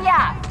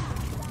guerrilla!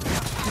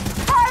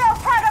 Follow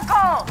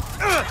protocol!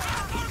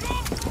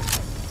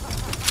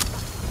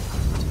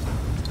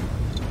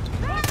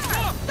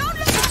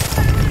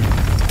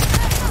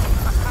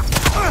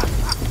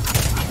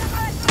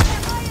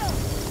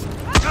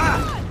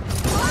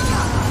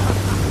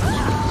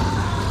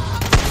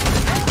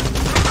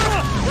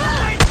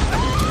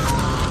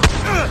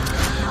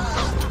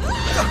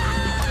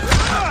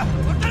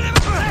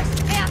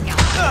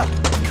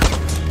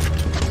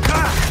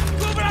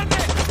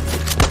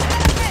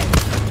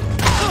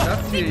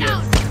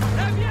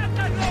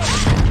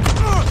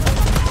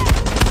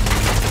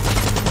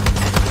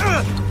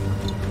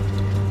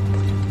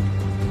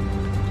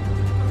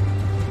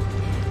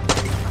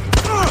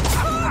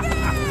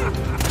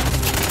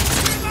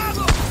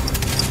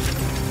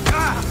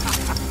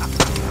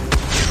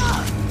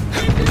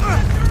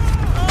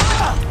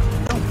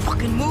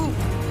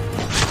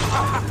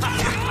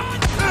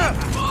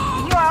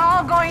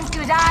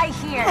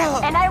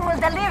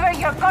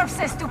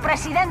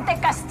 Presidente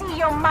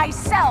Castillo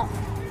myself.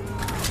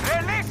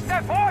 Release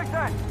the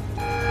poison!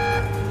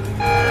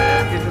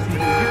 Geht das mit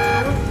dem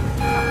Gift los?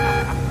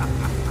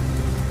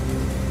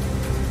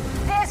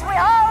 This will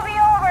all be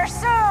over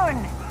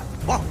soon.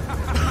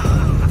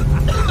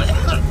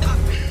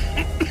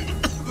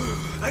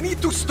 I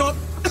need to stop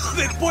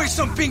the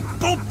poison being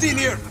pumped in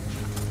here.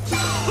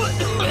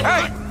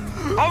 Hey!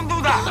 Don't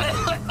do that!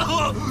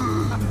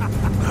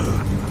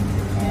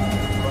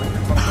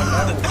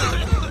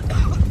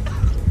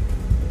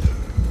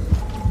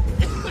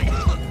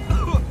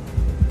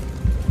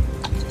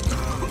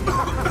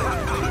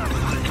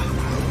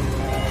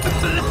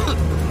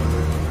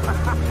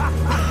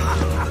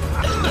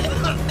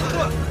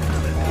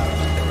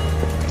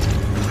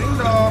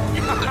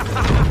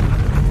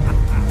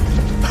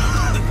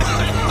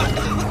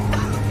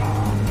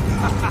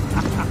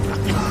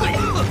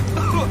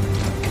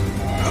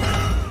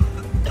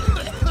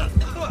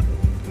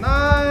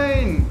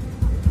 Nein!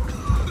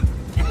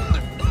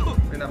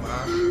 Bin am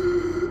Arsch.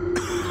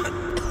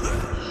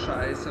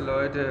 Scheiße,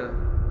 Leute.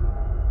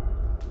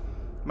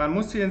 Man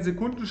muss hier in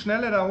Sekunden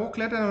schneller da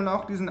hochklettern und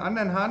auch diesen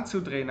anderen Hahn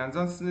zudrehen.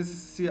 Ansonsten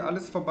ist hier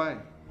alles vorbei.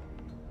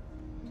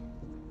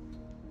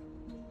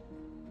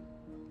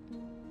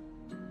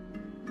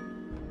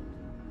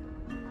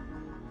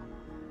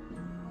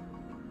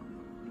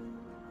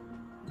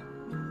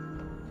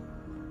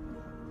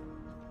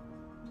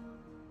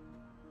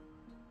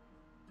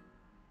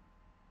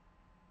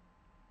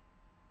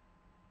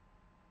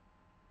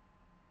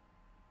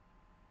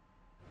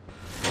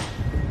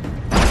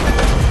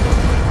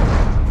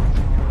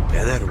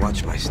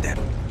 Watch my step.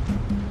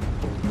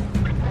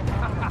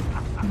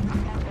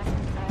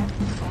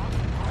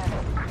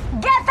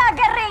 Get the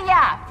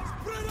guerrilla!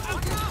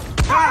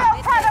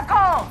 Follow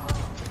protocol!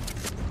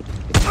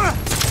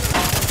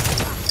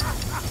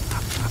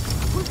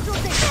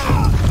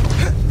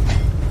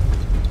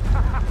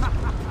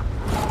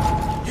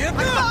 Get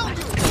down!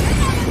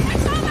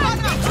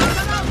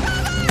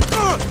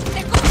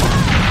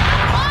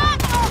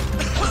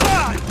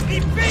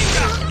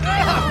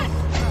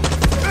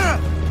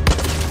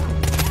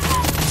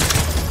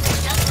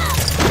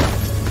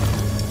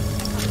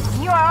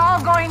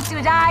 Going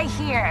to die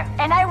here,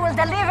 and I will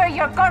deliver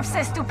your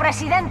corpses to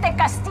Presidente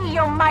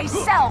Castillo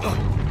myself.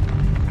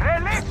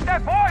 Release the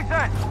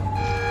poison!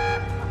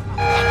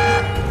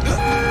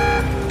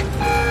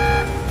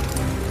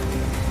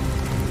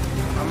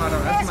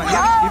 This will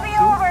all be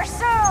over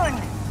soon.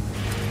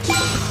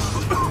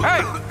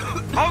 Hey,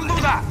 don't do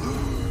that!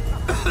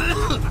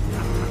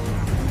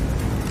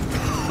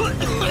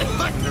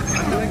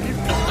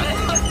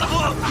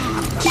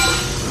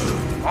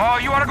 Oh,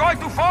 you are going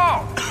to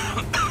fall!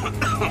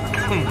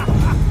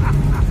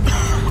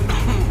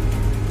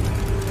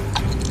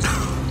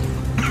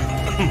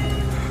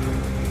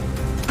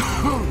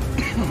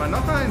 Mal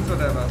noch eins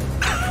oder was?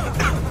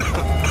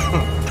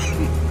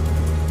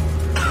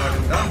 Was war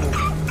denn da hoch?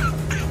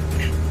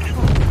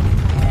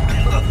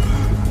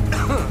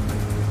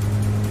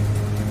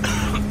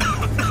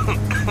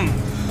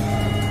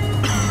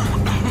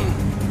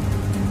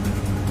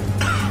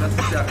 Das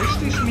ist ja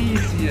richtig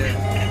mies hier.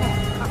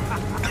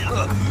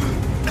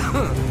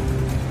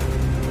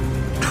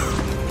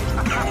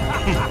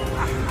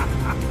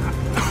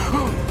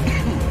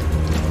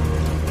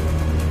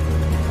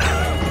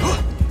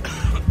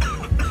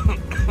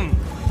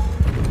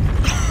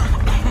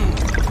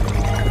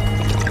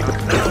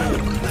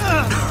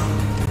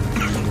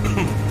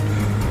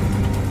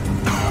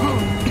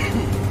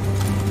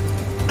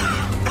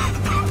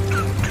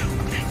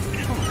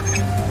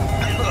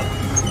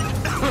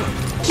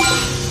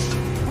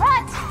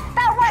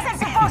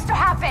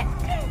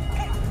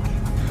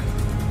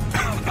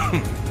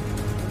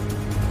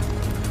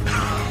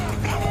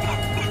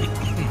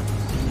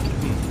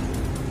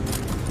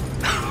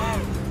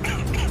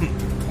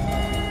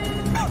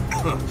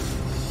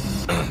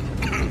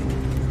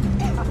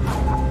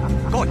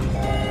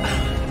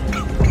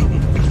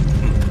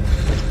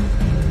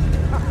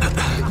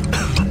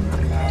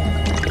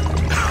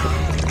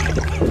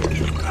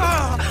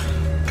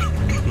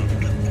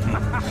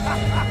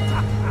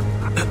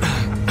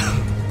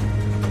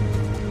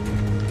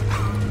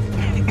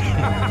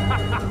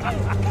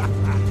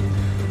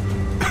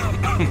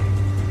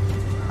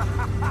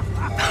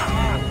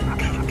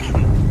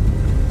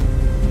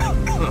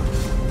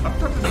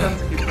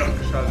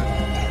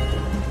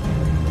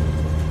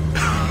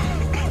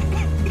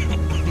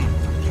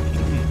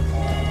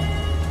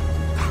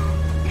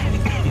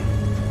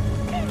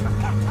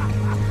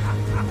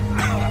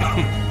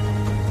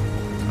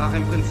 Ach,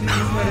 im Prinzip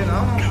müssen wir den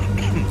auch noch.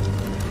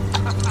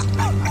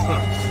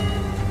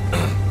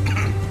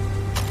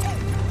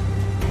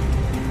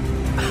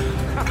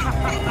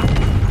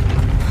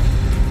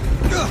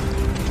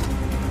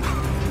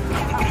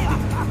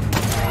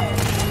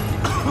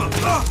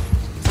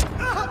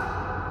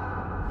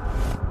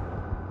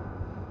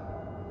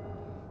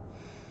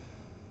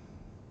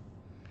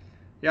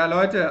 Ja,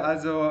 Leute,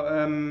 also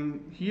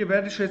hier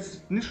werde ich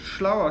jetzt nicht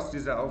schlau aus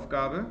dieser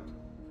Aufgabe.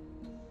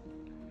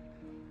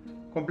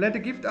 Komplette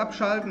Gift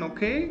abschalten,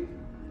 okay.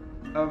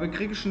 Aber wie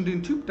kriege ich schon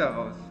den Typ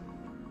daraus?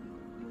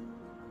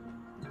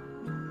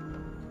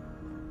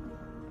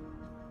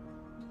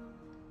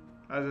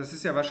 Also es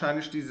ist ja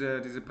wahrscheinlich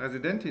diese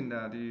Präsidentin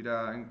da, die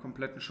da in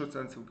kompletten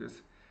Schutzanzug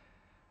ist.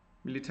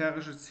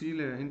 Militärische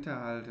Ziele,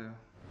 Hinterhalte.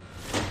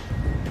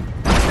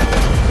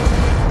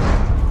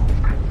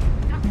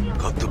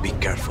 Got to be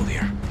careful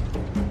here.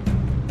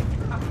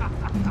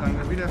 Fangen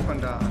wir wieder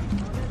von da an.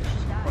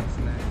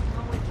 Kotzen, ey.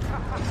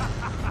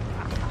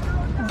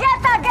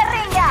 Get the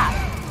guerrilla!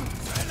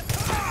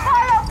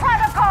 Follow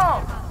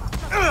protocol!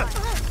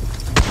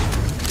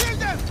 Kill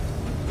them!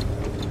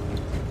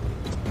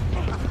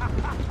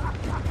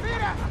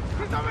 Mira!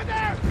 He's over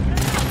there!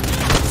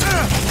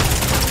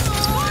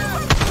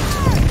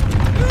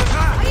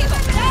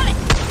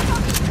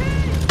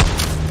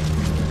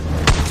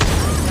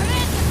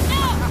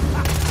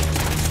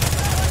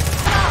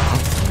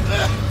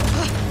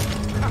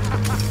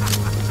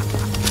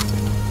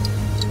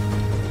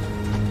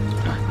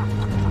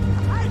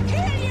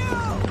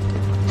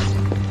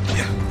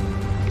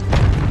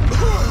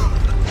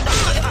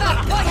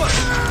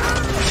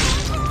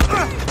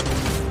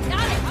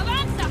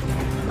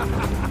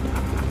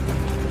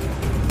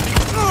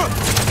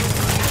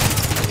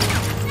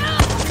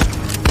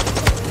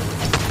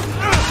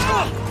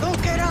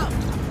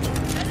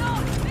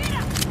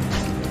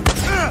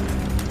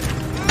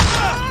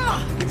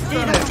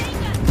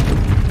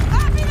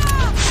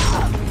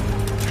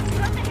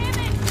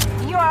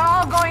 You are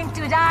all going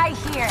to die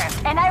here,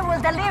 and I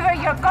will deliver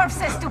your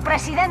corpses to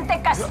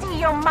Presidente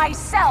Castillo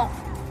myself.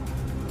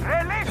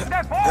 Release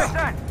the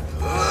poison!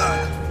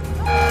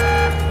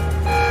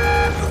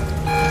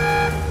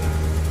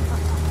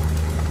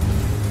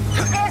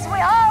 This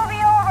will all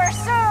be over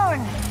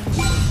soon.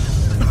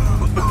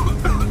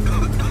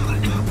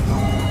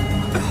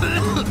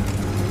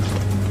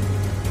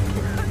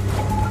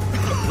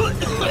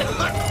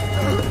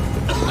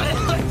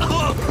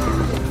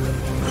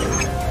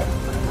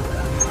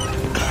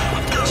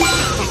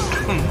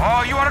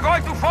 Oh, you are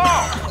going to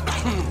fall!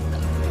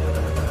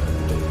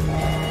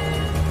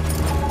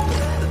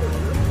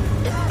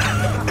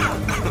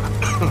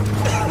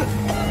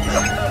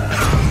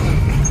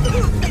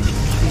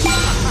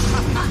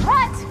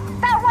 What?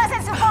 That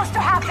wasn't supposed to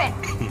happen.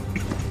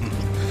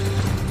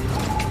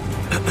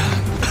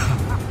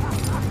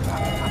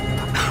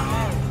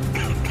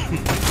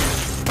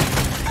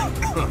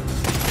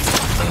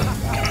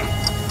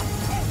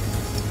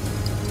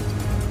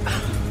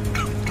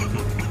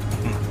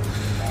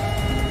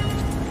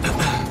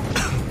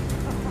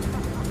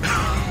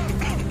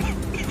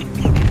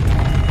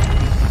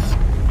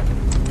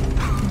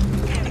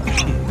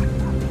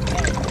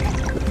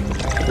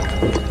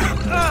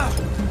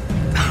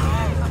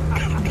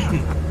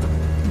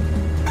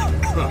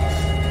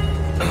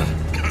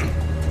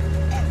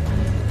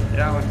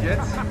 Ja, und jetzt?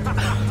 Wo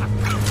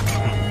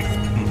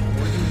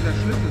ist denn dieser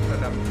Schlüssel,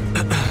 verdammt?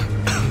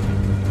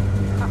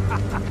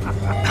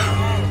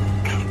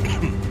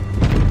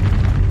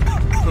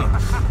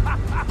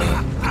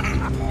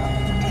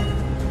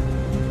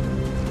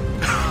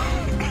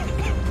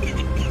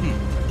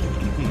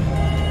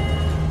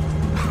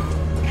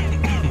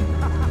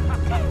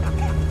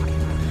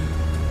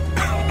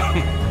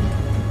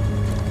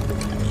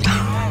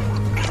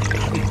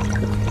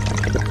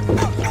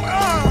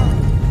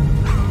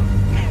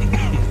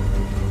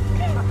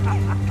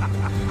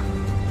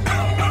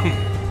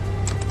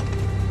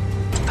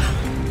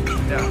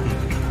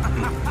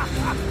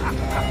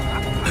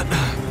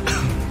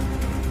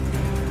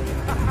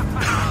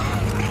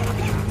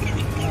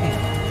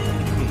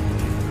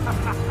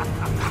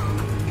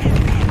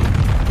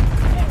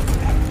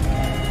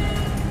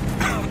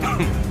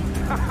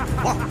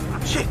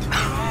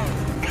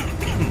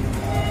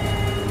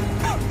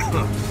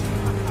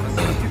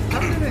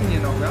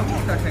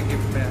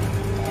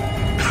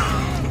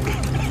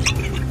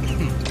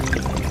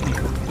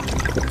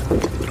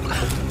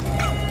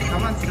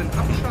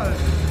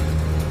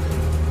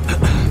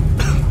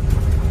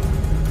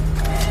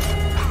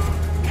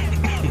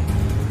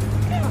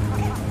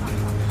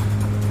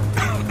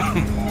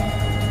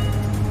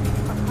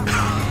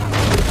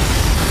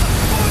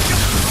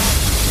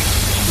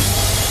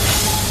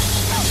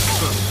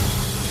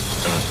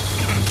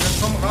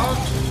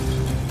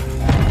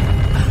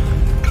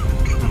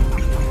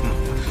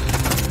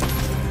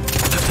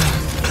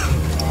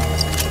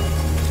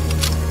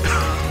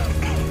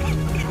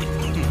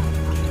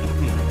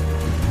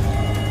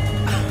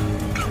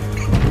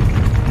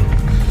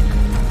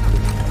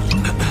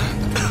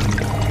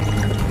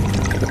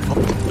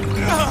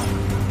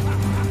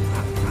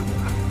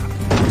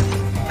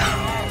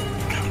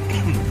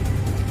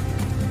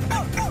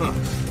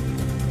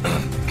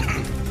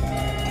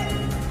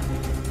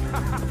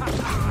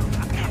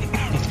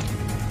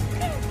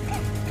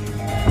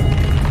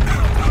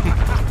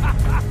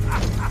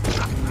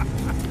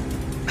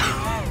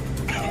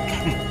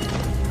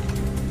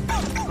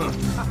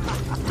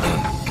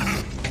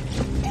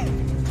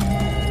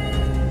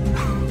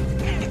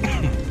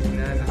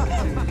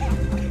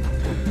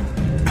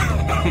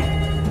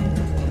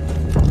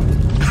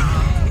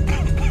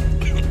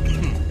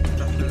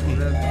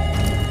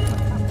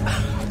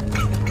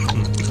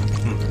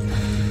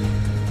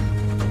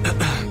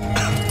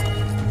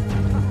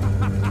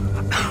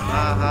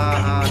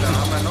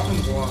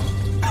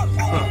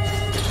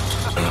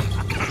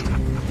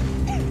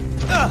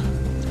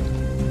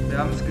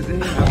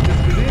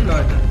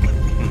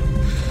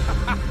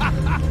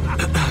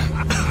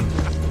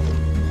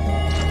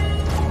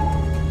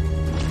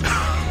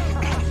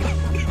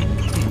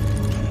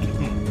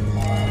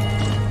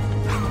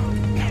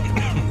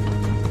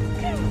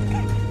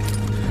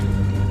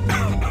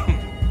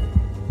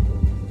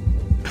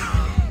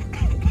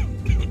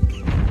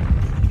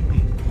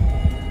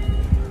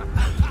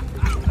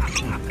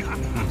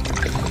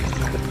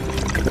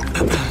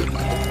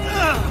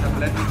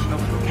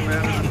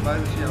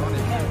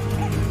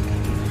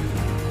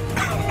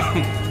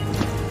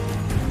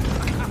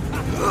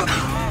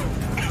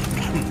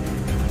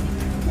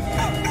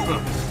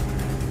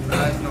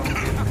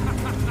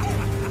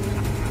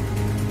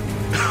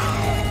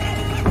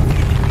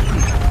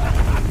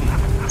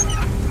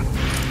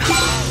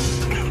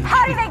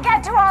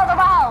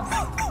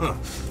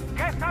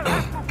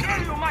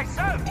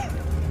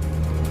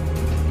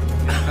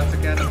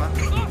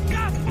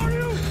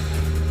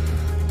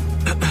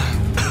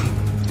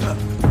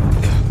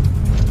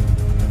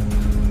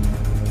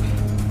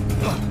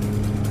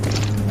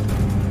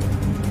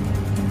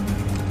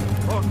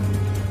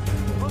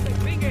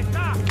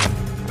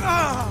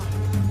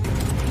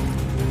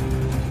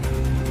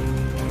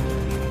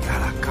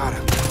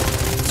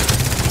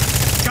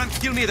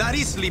 That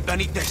easily,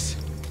 Benitez.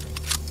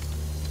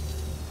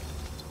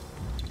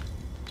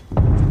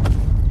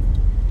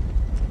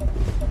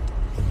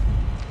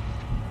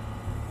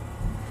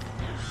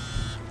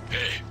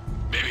 Hey,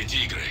 baby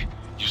Tigre,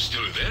 you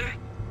still there?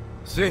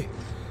 See,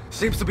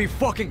 seems to be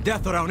fucking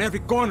death around every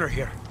corner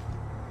here.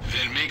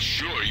 Then make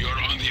sure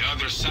you're on the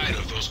other side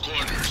of those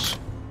corners.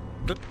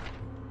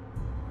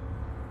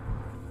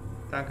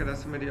 Danke,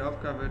 dass du mir die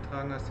Aufgabe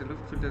getragen hast, die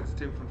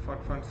Luftfiltersystem von Fort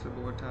Fons zu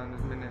beurteilen. Es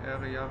ist mir eine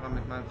Ehre, Yara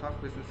mit meinem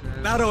Fachwissen zu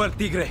helfen. Claro, el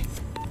Tigre.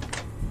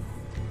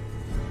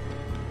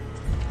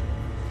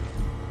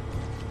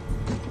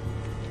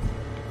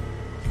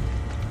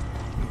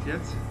 Und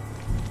jetzt?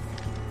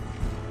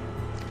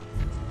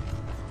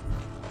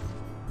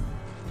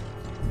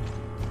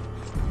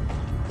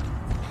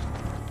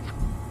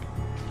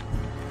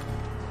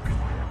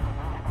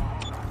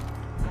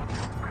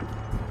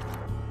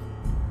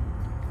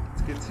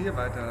 Geht's hier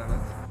weiter, oder was?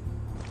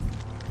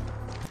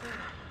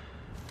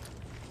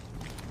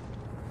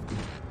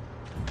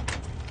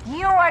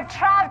 You are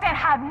trapped and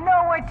have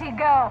nowhere to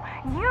go.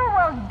 You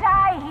will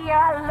die here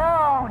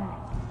alone.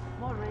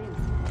 Maureen,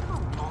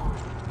 come on.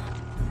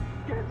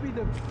 Get me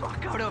the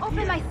fuck out of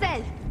here. Open my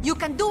cell. You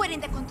can do it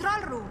in the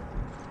control room.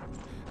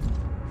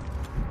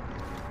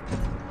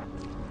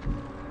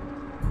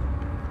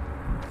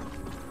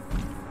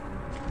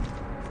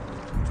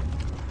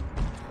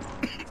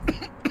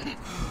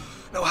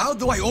 Now how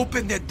do I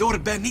open that door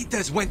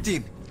Benitez went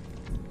in?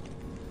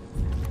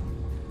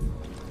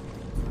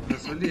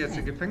 Was soll die jetzt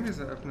die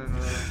Gefängnisse öffnen,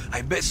 oder?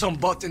 I bet some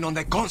button on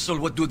the console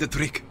would do the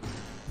trick.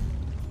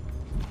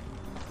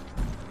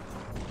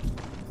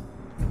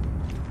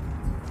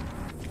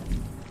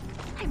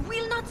 I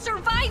will not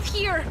survive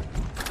here.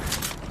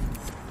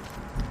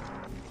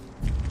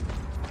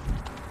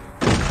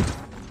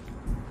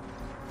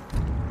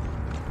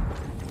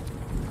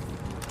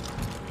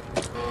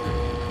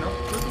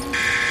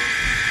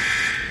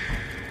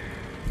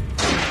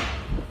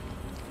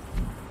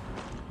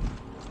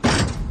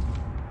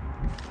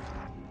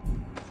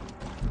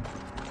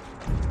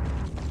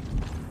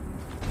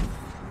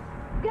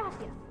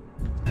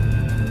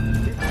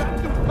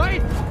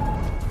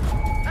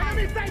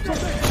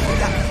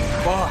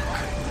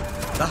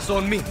 That's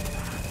on me.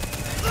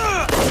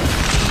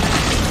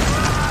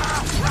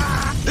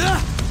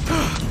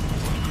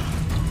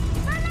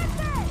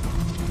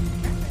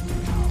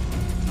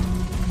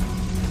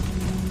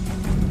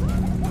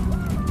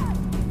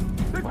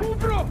 ¡Te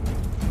cubro!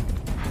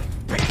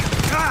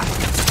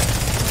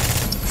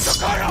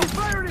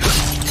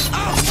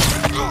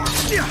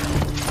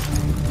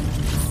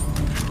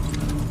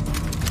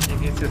 Hier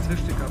geht's jetzt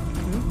richtig ab.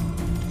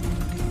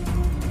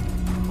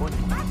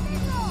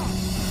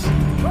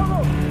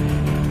 ¡Vamos!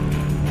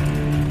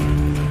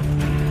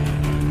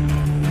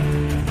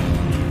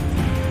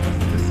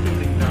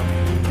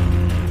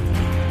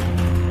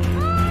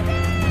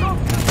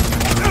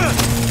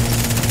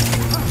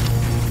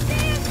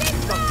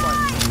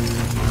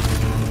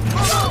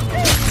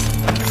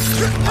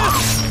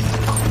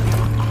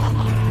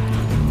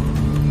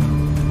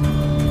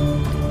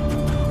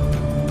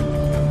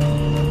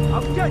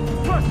 Dead!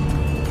 Push!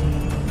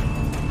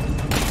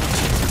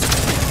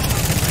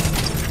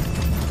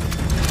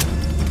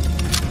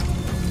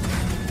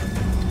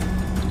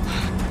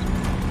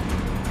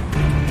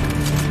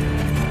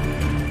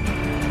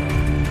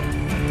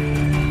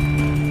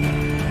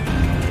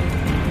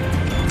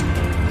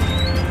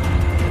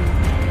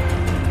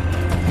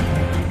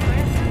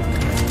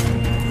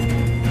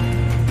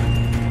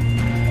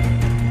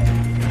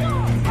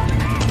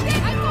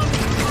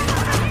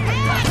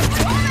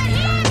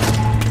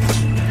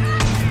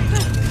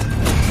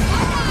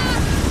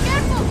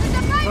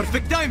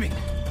 Perfect timing!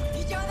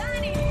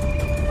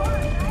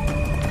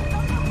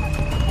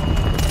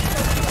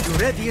 You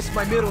ready is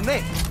my middle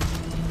name.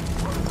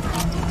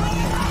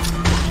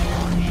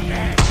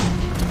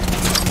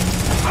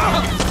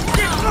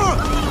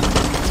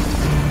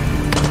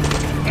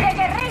 The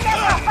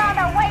guerrillas have found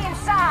a way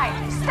inside!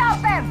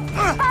 Stop them!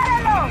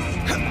 Páralos!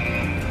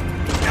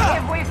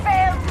 If we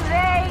fail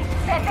today,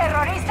 the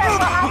terroristas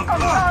will have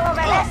control of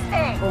El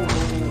Este!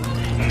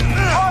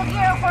 Hold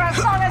here for as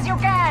long as you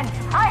can!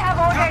 I have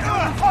ordered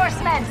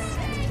reinforcements!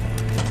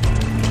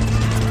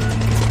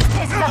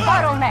 This is a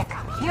bottleneck.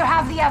 You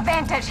have the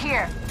advantage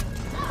here.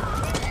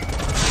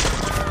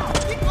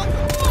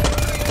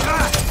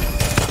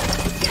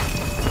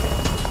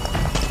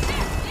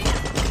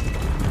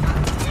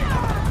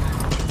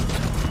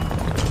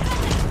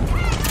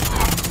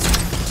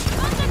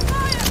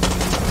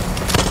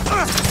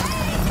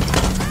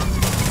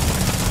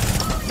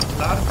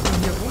 Ladest du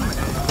hier rum,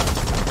 ey?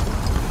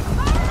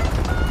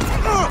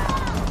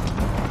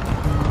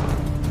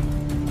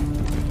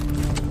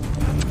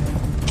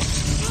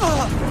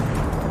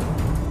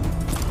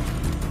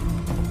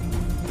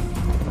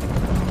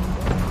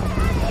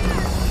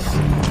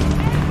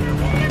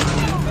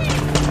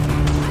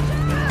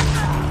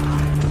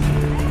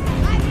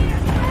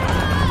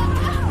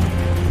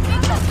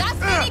 That's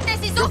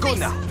Benitez's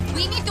office!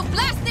 We need to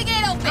blast the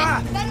gate open!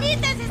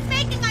 Benitez is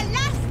making a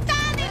last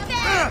stand in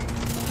there!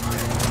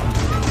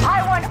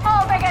 I want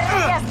all the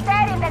guerrillas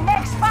dead in the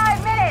next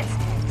 5 minutes!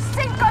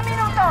 5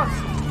 minutos!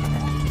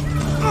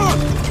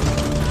 Well!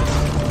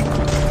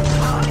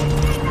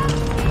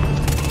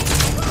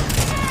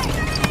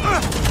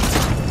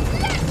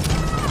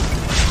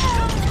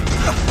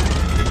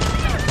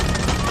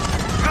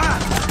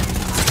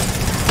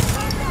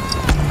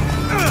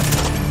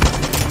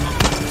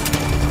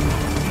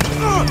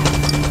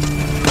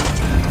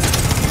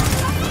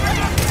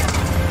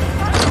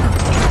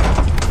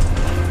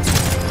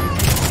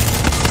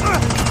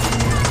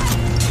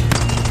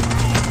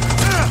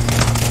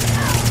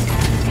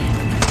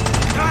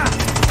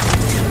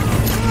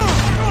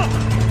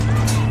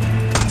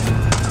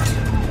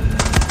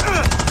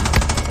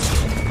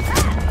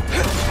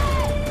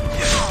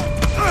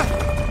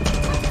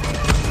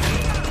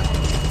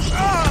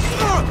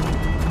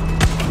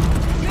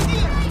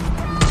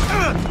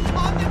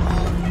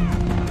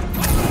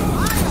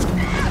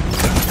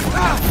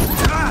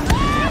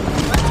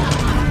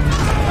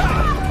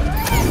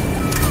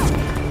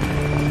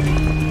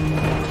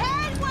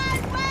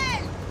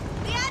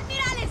 The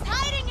Admiral is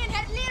hiding in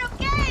her little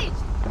cage!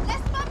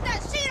 Let's pop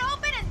that shit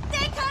open and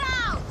take her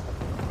out!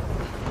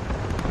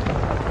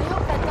 I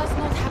hope that does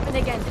not happen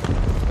again.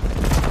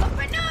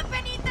 Open up,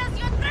 Benitez,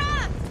 you're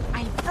trapped!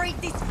 I break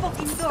this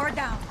fucking door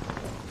down.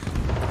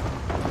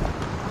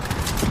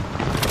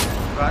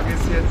 Die Frage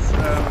ist jetzt,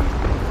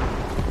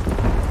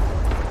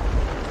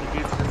 wie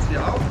geht's jetzt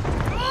hier auf?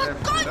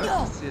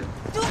 Coño!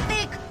 Too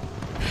thick!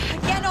 I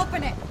can't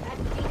open it. That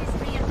gate is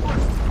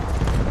reinforced.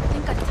 I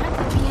think a time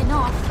would be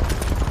enough.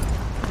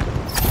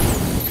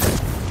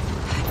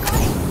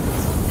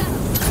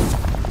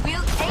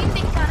 We'll aim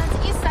the cannons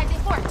inside the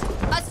fort.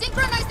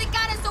 Synchronize the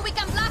cannons so we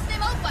can blast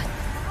them open.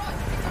 Roy,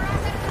 get your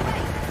ass out of the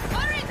way.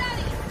 Hurry,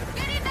 Daddy!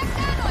 Get in the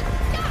cannon!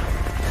 Yeah!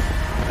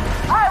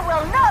 I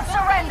will not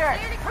surrender!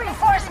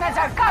 Reinforcements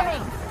are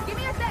coming! Give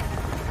me a sec.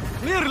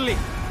 Clearly!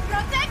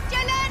 Protect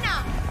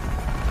Yelena!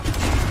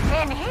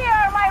 And here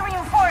are my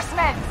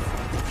reinforcements!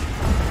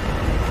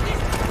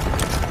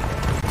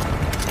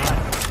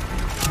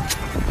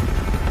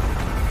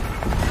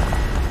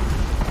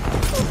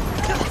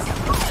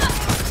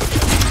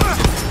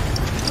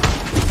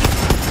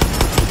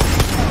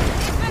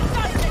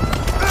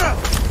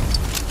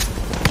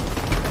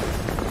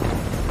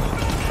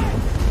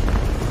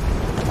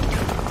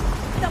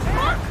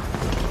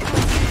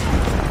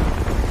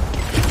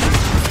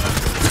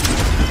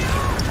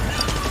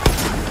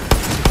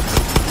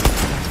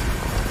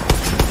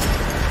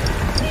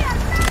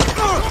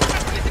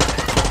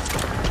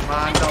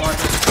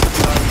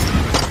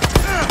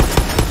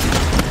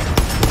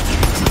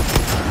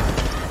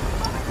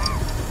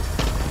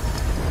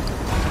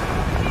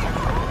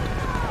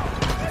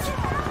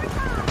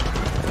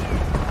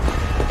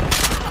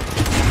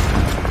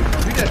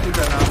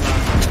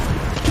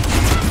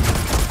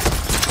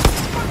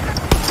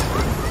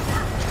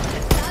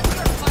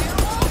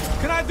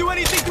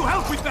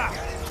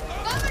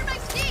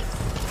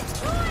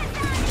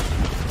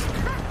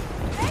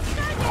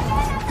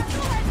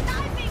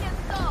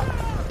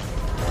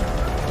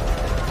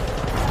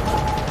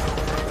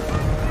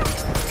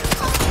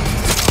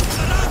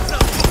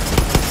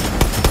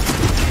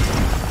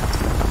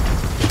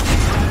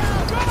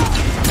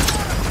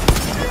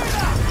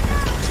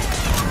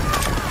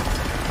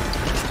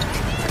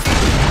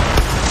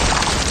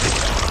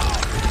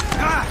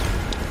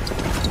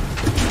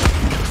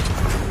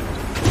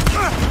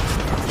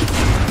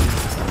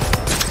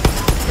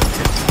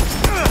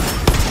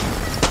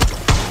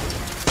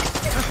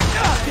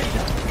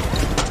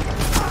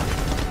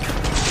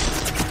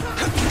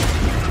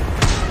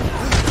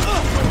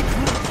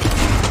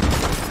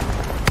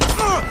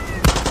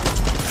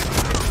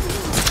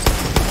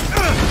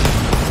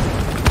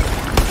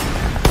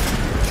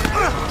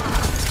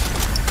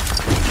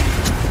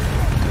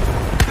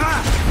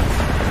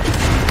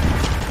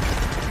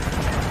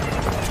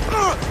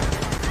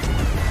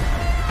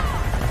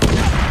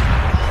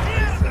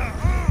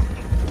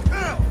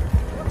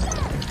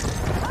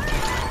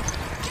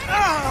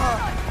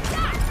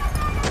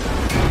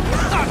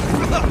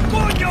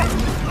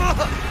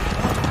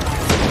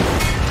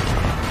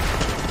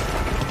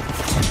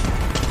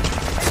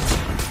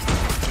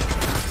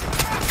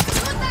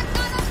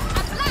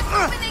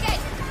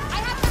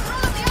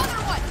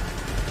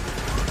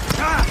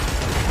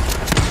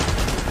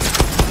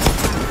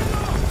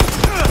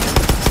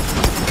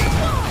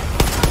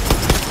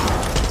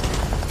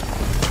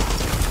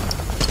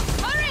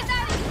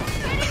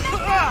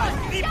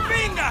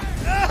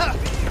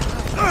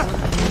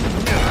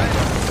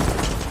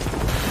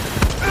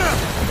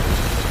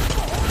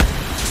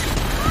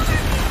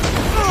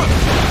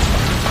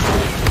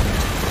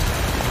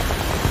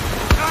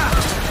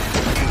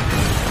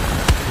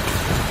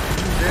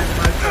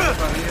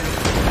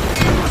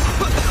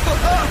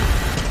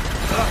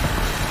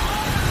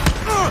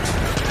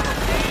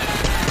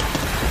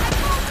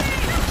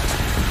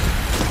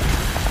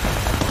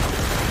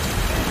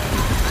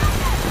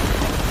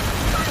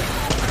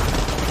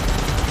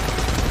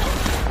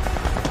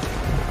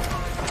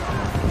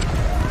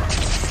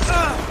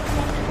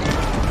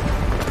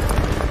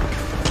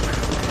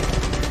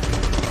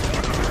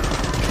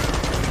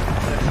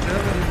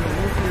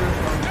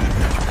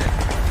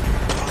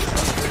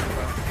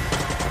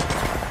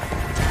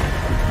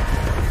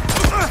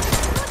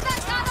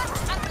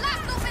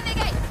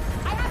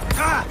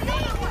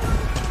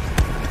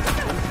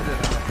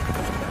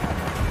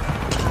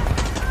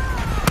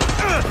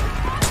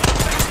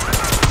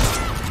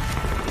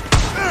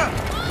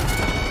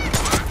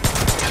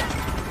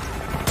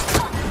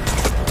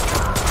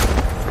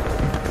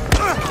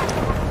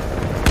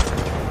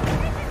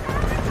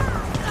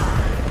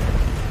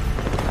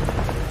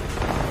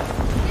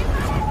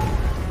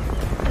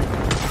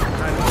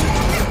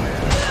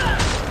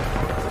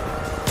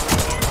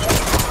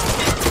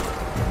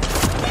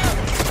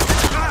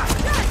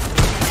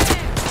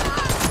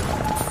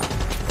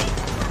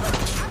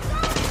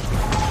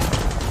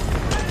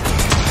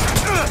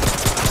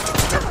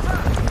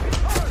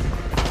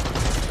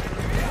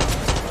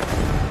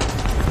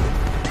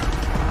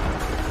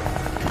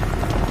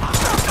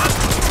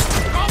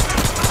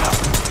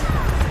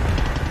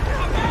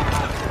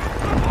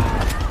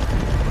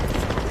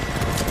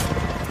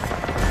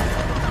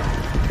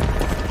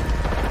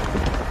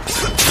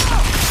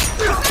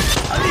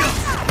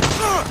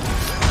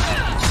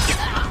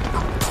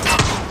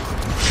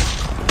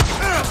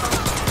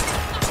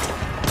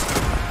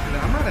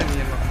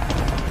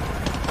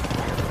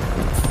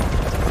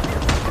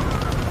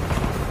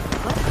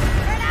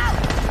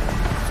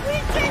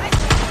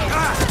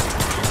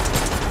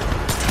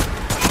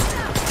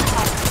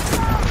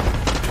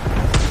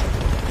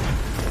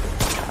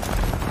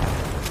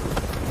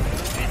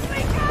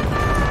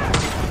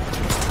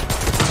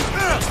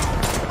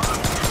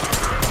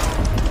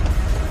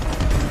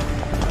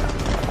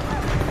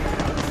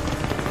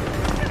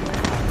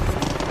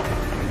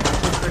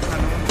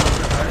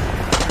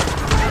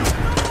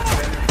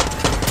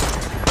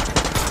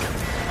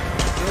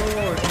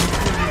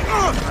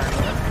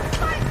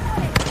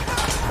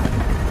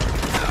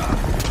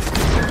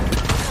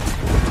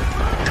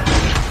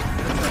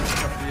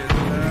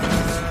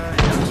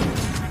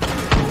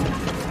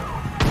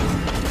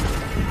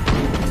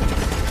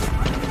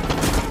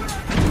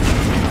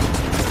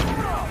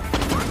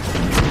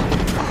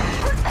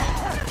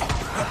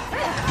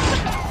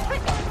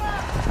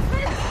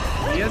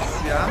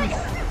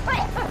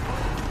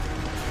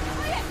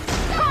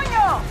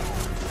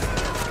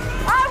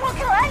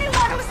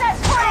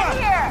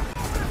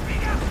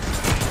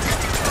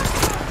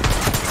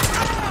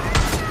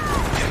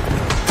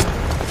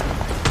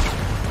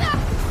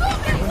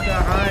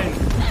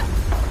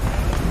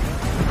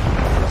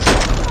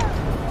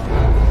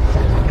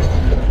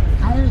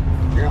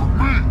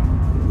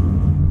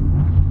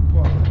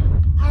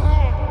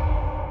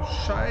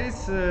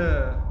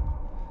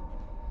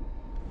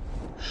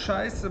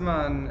 Scheiße,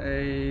 Mann.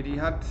 Ey,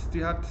 die hat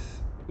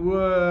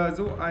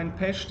so ein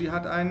Pech. Die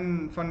hat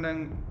einen von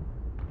den...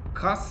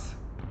 Krass.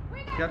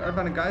 Die hat einfach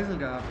eine Geisel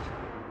gehabt.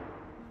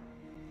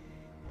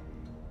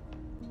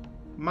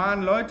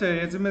 Mann, Leute,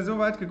 jetzt sind wir so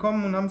weit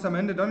gekommen und haben es am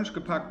Ende doch nicht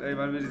gepackt, ey,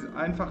 weil wir es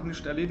einfach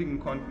nicht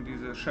erledigen konnten,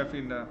 diese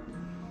Chefin da.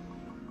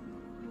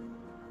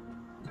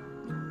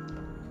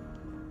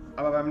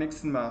 Aber beim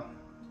nächsten Mal.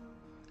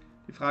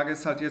 Die Frage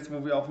ist halt jetzt,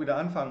 wo wir auch wieder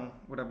anfangen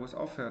oder wo es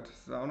aufhört.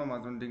 Das ist auch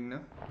nochmal so ein Ding,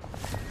 ne?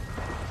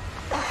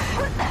 So,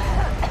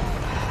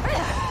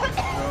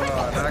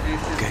 da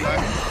geht's jetzt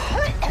lang.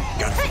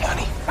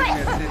 Kriegen wir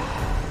jetzt hin.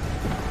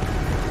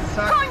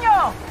 Zack.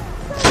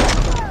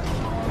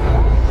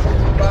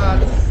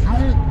 Was?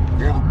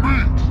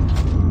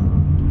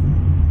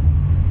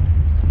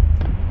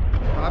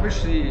 Hab ich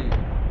sie.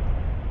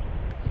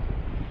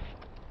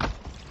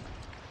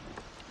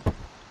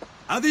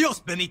 Adios,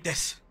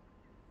 Benitez.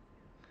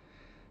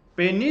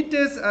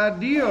 Benitez,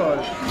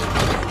 adios.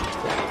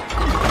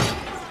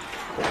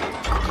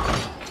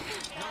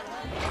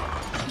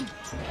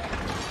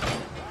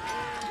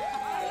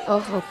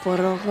 Ojo por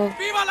ojo.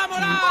 Viva la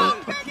moral!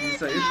 Die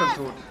ist ja eh schon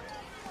tot.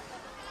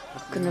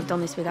 Couldn't have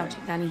done this without you,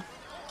 Danny.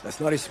 That's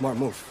not a smart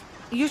move.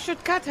 You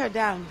should cut her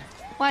down.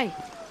 Why?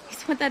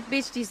 It's what that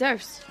bitch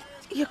deserves.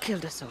 You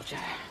killed a soldier.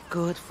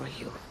 Good for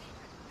you.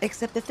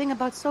 Except the thing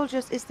about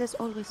soldiers is there's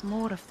always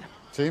more of them.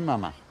 See,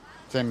 Mama.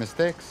 Same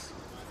mistakes,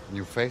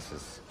 new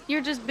faces.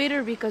 You're just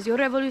bitter because your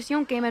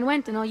revolution came and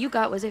went and all you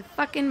got was a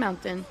fucking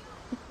mountain.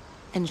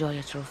 Enjoy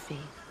your trophy.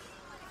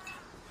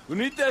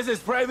 Benitez's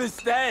private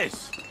stash.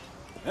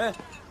 Huh?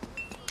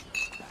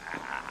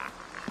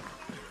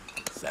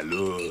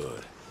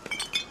 Salud.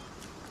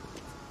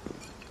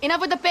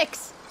 Enough with the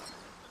pics.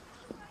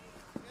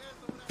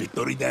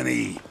 Victory,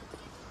 Danny.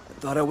 I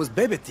thought I was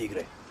Baby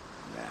Tigre.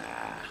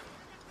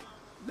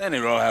 Nah. Danny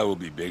Roja will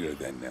be bigger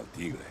than El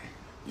Tigre.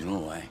 You know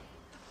why?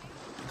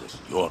 Because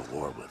your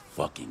war will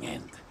fucking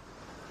end.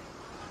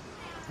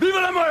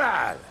 Viva la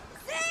moral!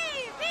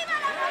 Sí, viva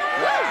la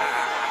moral!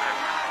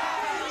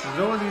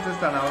 So sieht es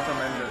dann aus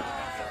am Ende.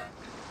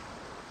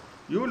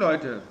 Jo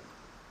Leute,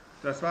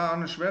 das war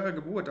eine schwere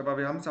Geburt, aber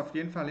wir haben es auf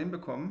jeden Fall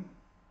hinbekommen.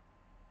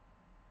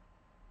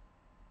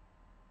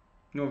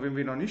 Nur wenn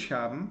wir noch nicht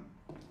haben.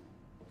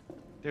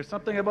 There's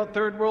something about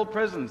third world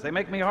prisons. They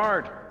make me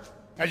hard.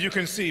 As you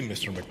can see,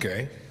 Mr.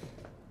 McKay,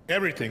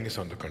 everything is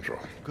under control.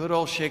 Good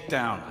old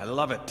shakedown. I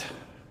love it.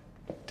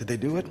 Did they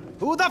do it?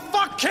 Who the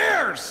fuck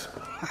cares?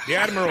 The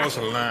Admiral is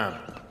a lamb.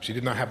 She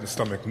did not have the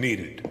stomach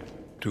needed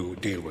to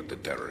deal with the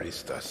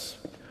terroristas.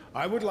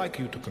 I would like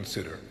you to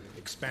consider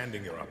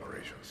expanding your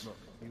operations.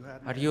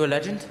 Are you a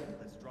legend?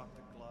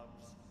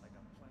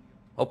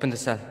 Open the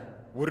cell.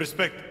 With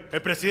respect,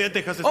 el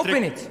presidente has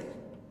Open it!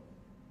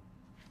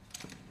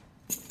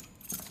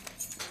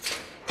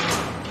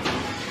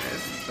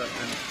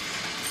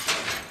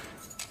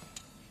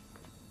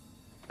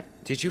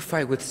 Did you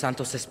fight with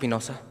Santos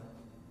Espinosa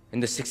in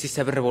the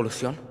 67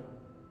 Revolution?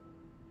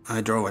 I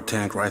drove a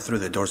tank right through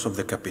the doors of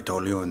the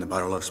Capitolio in the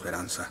Battle of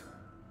Esperanza.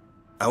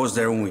 I was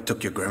there when we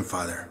took your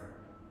grandfather.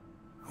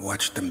 I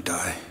watched him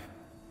die.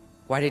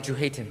 Why did you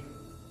hate him?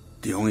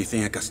 The only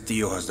thing a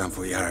Castillo has done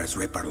for Yara is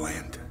rape our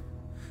land.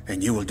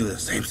 And you will do the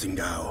same,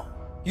 Singao.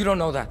 You don't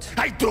know that.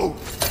 I do!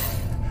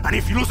 And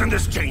if you loosen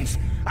these chains,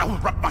 I will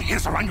wrap my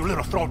hands around your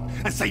little throat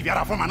and save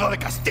Yara from another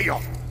Castillo.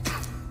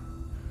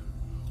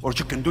 Or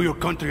you can do your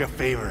country a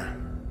favor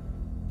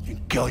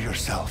and kill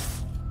yourself.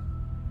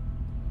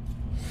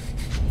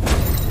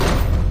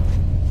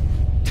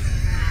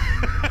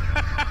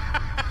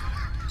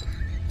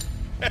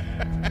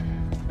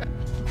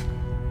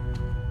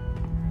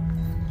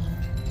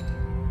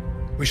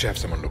 We should have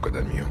someone look at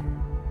that mule.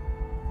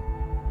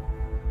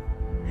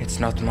 It's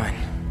not mine.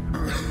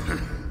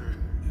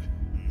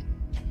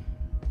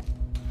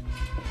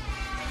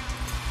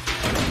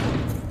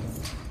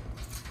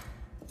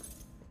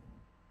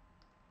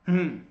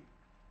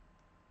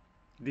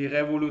 Die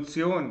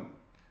Revolution.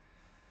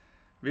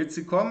 Wird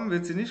sie kommen?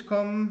 Wird sie nicht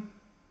kommen?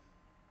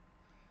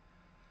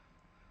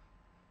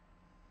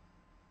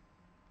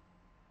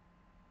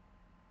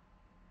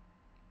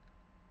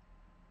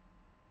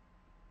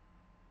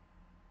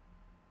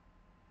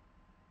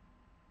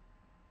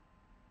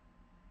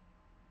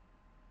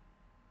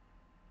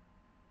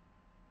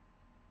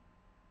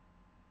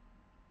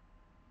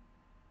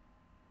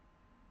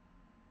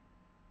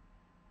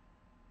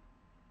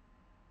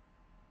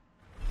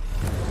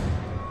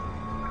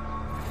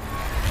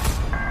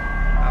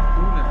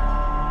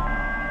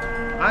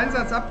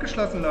 Einsatz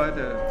abgeschlossen,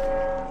 Leute.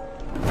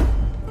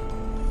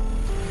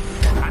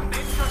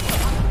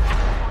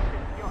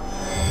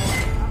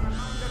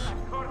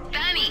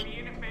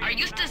 Danny, are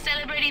you still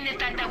celebrating the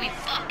fact that we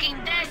fucking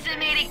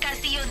decimated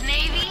Castillo's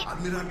navy?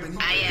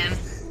 I am.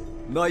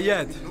 Not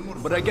yet,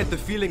 but I get the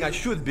feeling I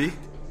should be.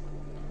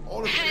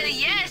 Hell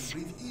yes!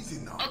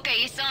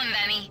 Okay, it's on,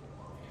 Danny.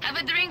 Have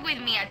a drink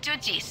with me at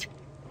Chuchi's.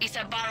 It's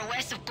a bar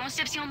west of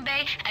Concepcion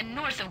Bay and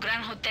north of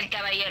Grand Hotel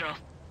Caballero.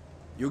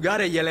 You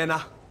got it,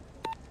 Yelena.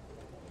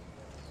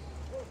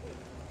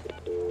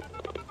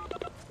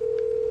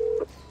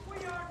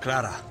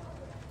 Clara,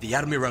 the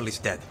Admiral is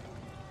dead.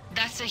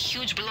 That's a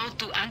huge blow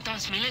to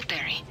Anton's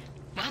military.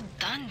 Well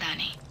done,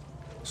 Danny.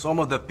 Some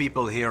of the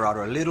people here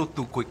are a little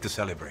too quick to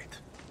celebrate.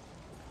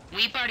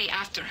 We party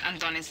after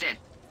Anton is dead.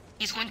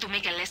 He's going to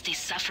make Aleste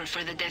suffer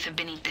for the death of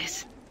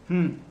Benitez.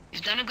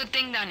 You've done a good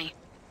thing, Danny.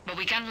 But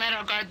we can't let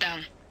our guard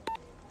down.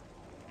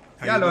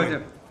 Ja,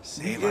 Leute,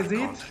 wie ihr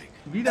seht,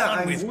 wieder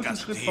einen großen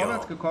Schritt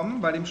vorwärts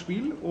gekommen bei dem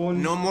Spiel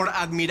und... No more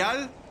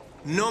Admiral,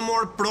 no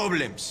more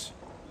problems.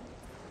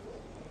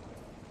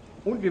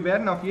 Und wir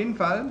werden auf jeden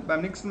Fall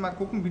beim nächsten Mal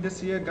gucken, wie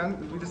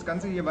das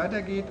Ganze hier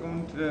weitergeht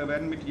und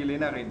werden mit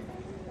Jelena reden.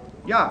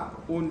 Ja,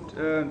 und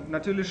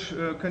natürlich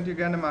könnt ihr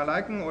gerne mal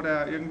liken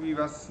oder irgendwie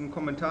ein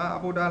Kommentar,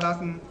 Abo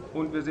dalassen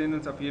und wir sehen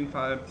uns auf jeden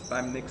Fall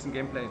beim nächsten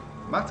Gameplay.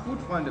 Macht's gut,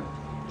 Freunde.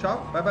 Ciao,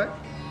 bye bye.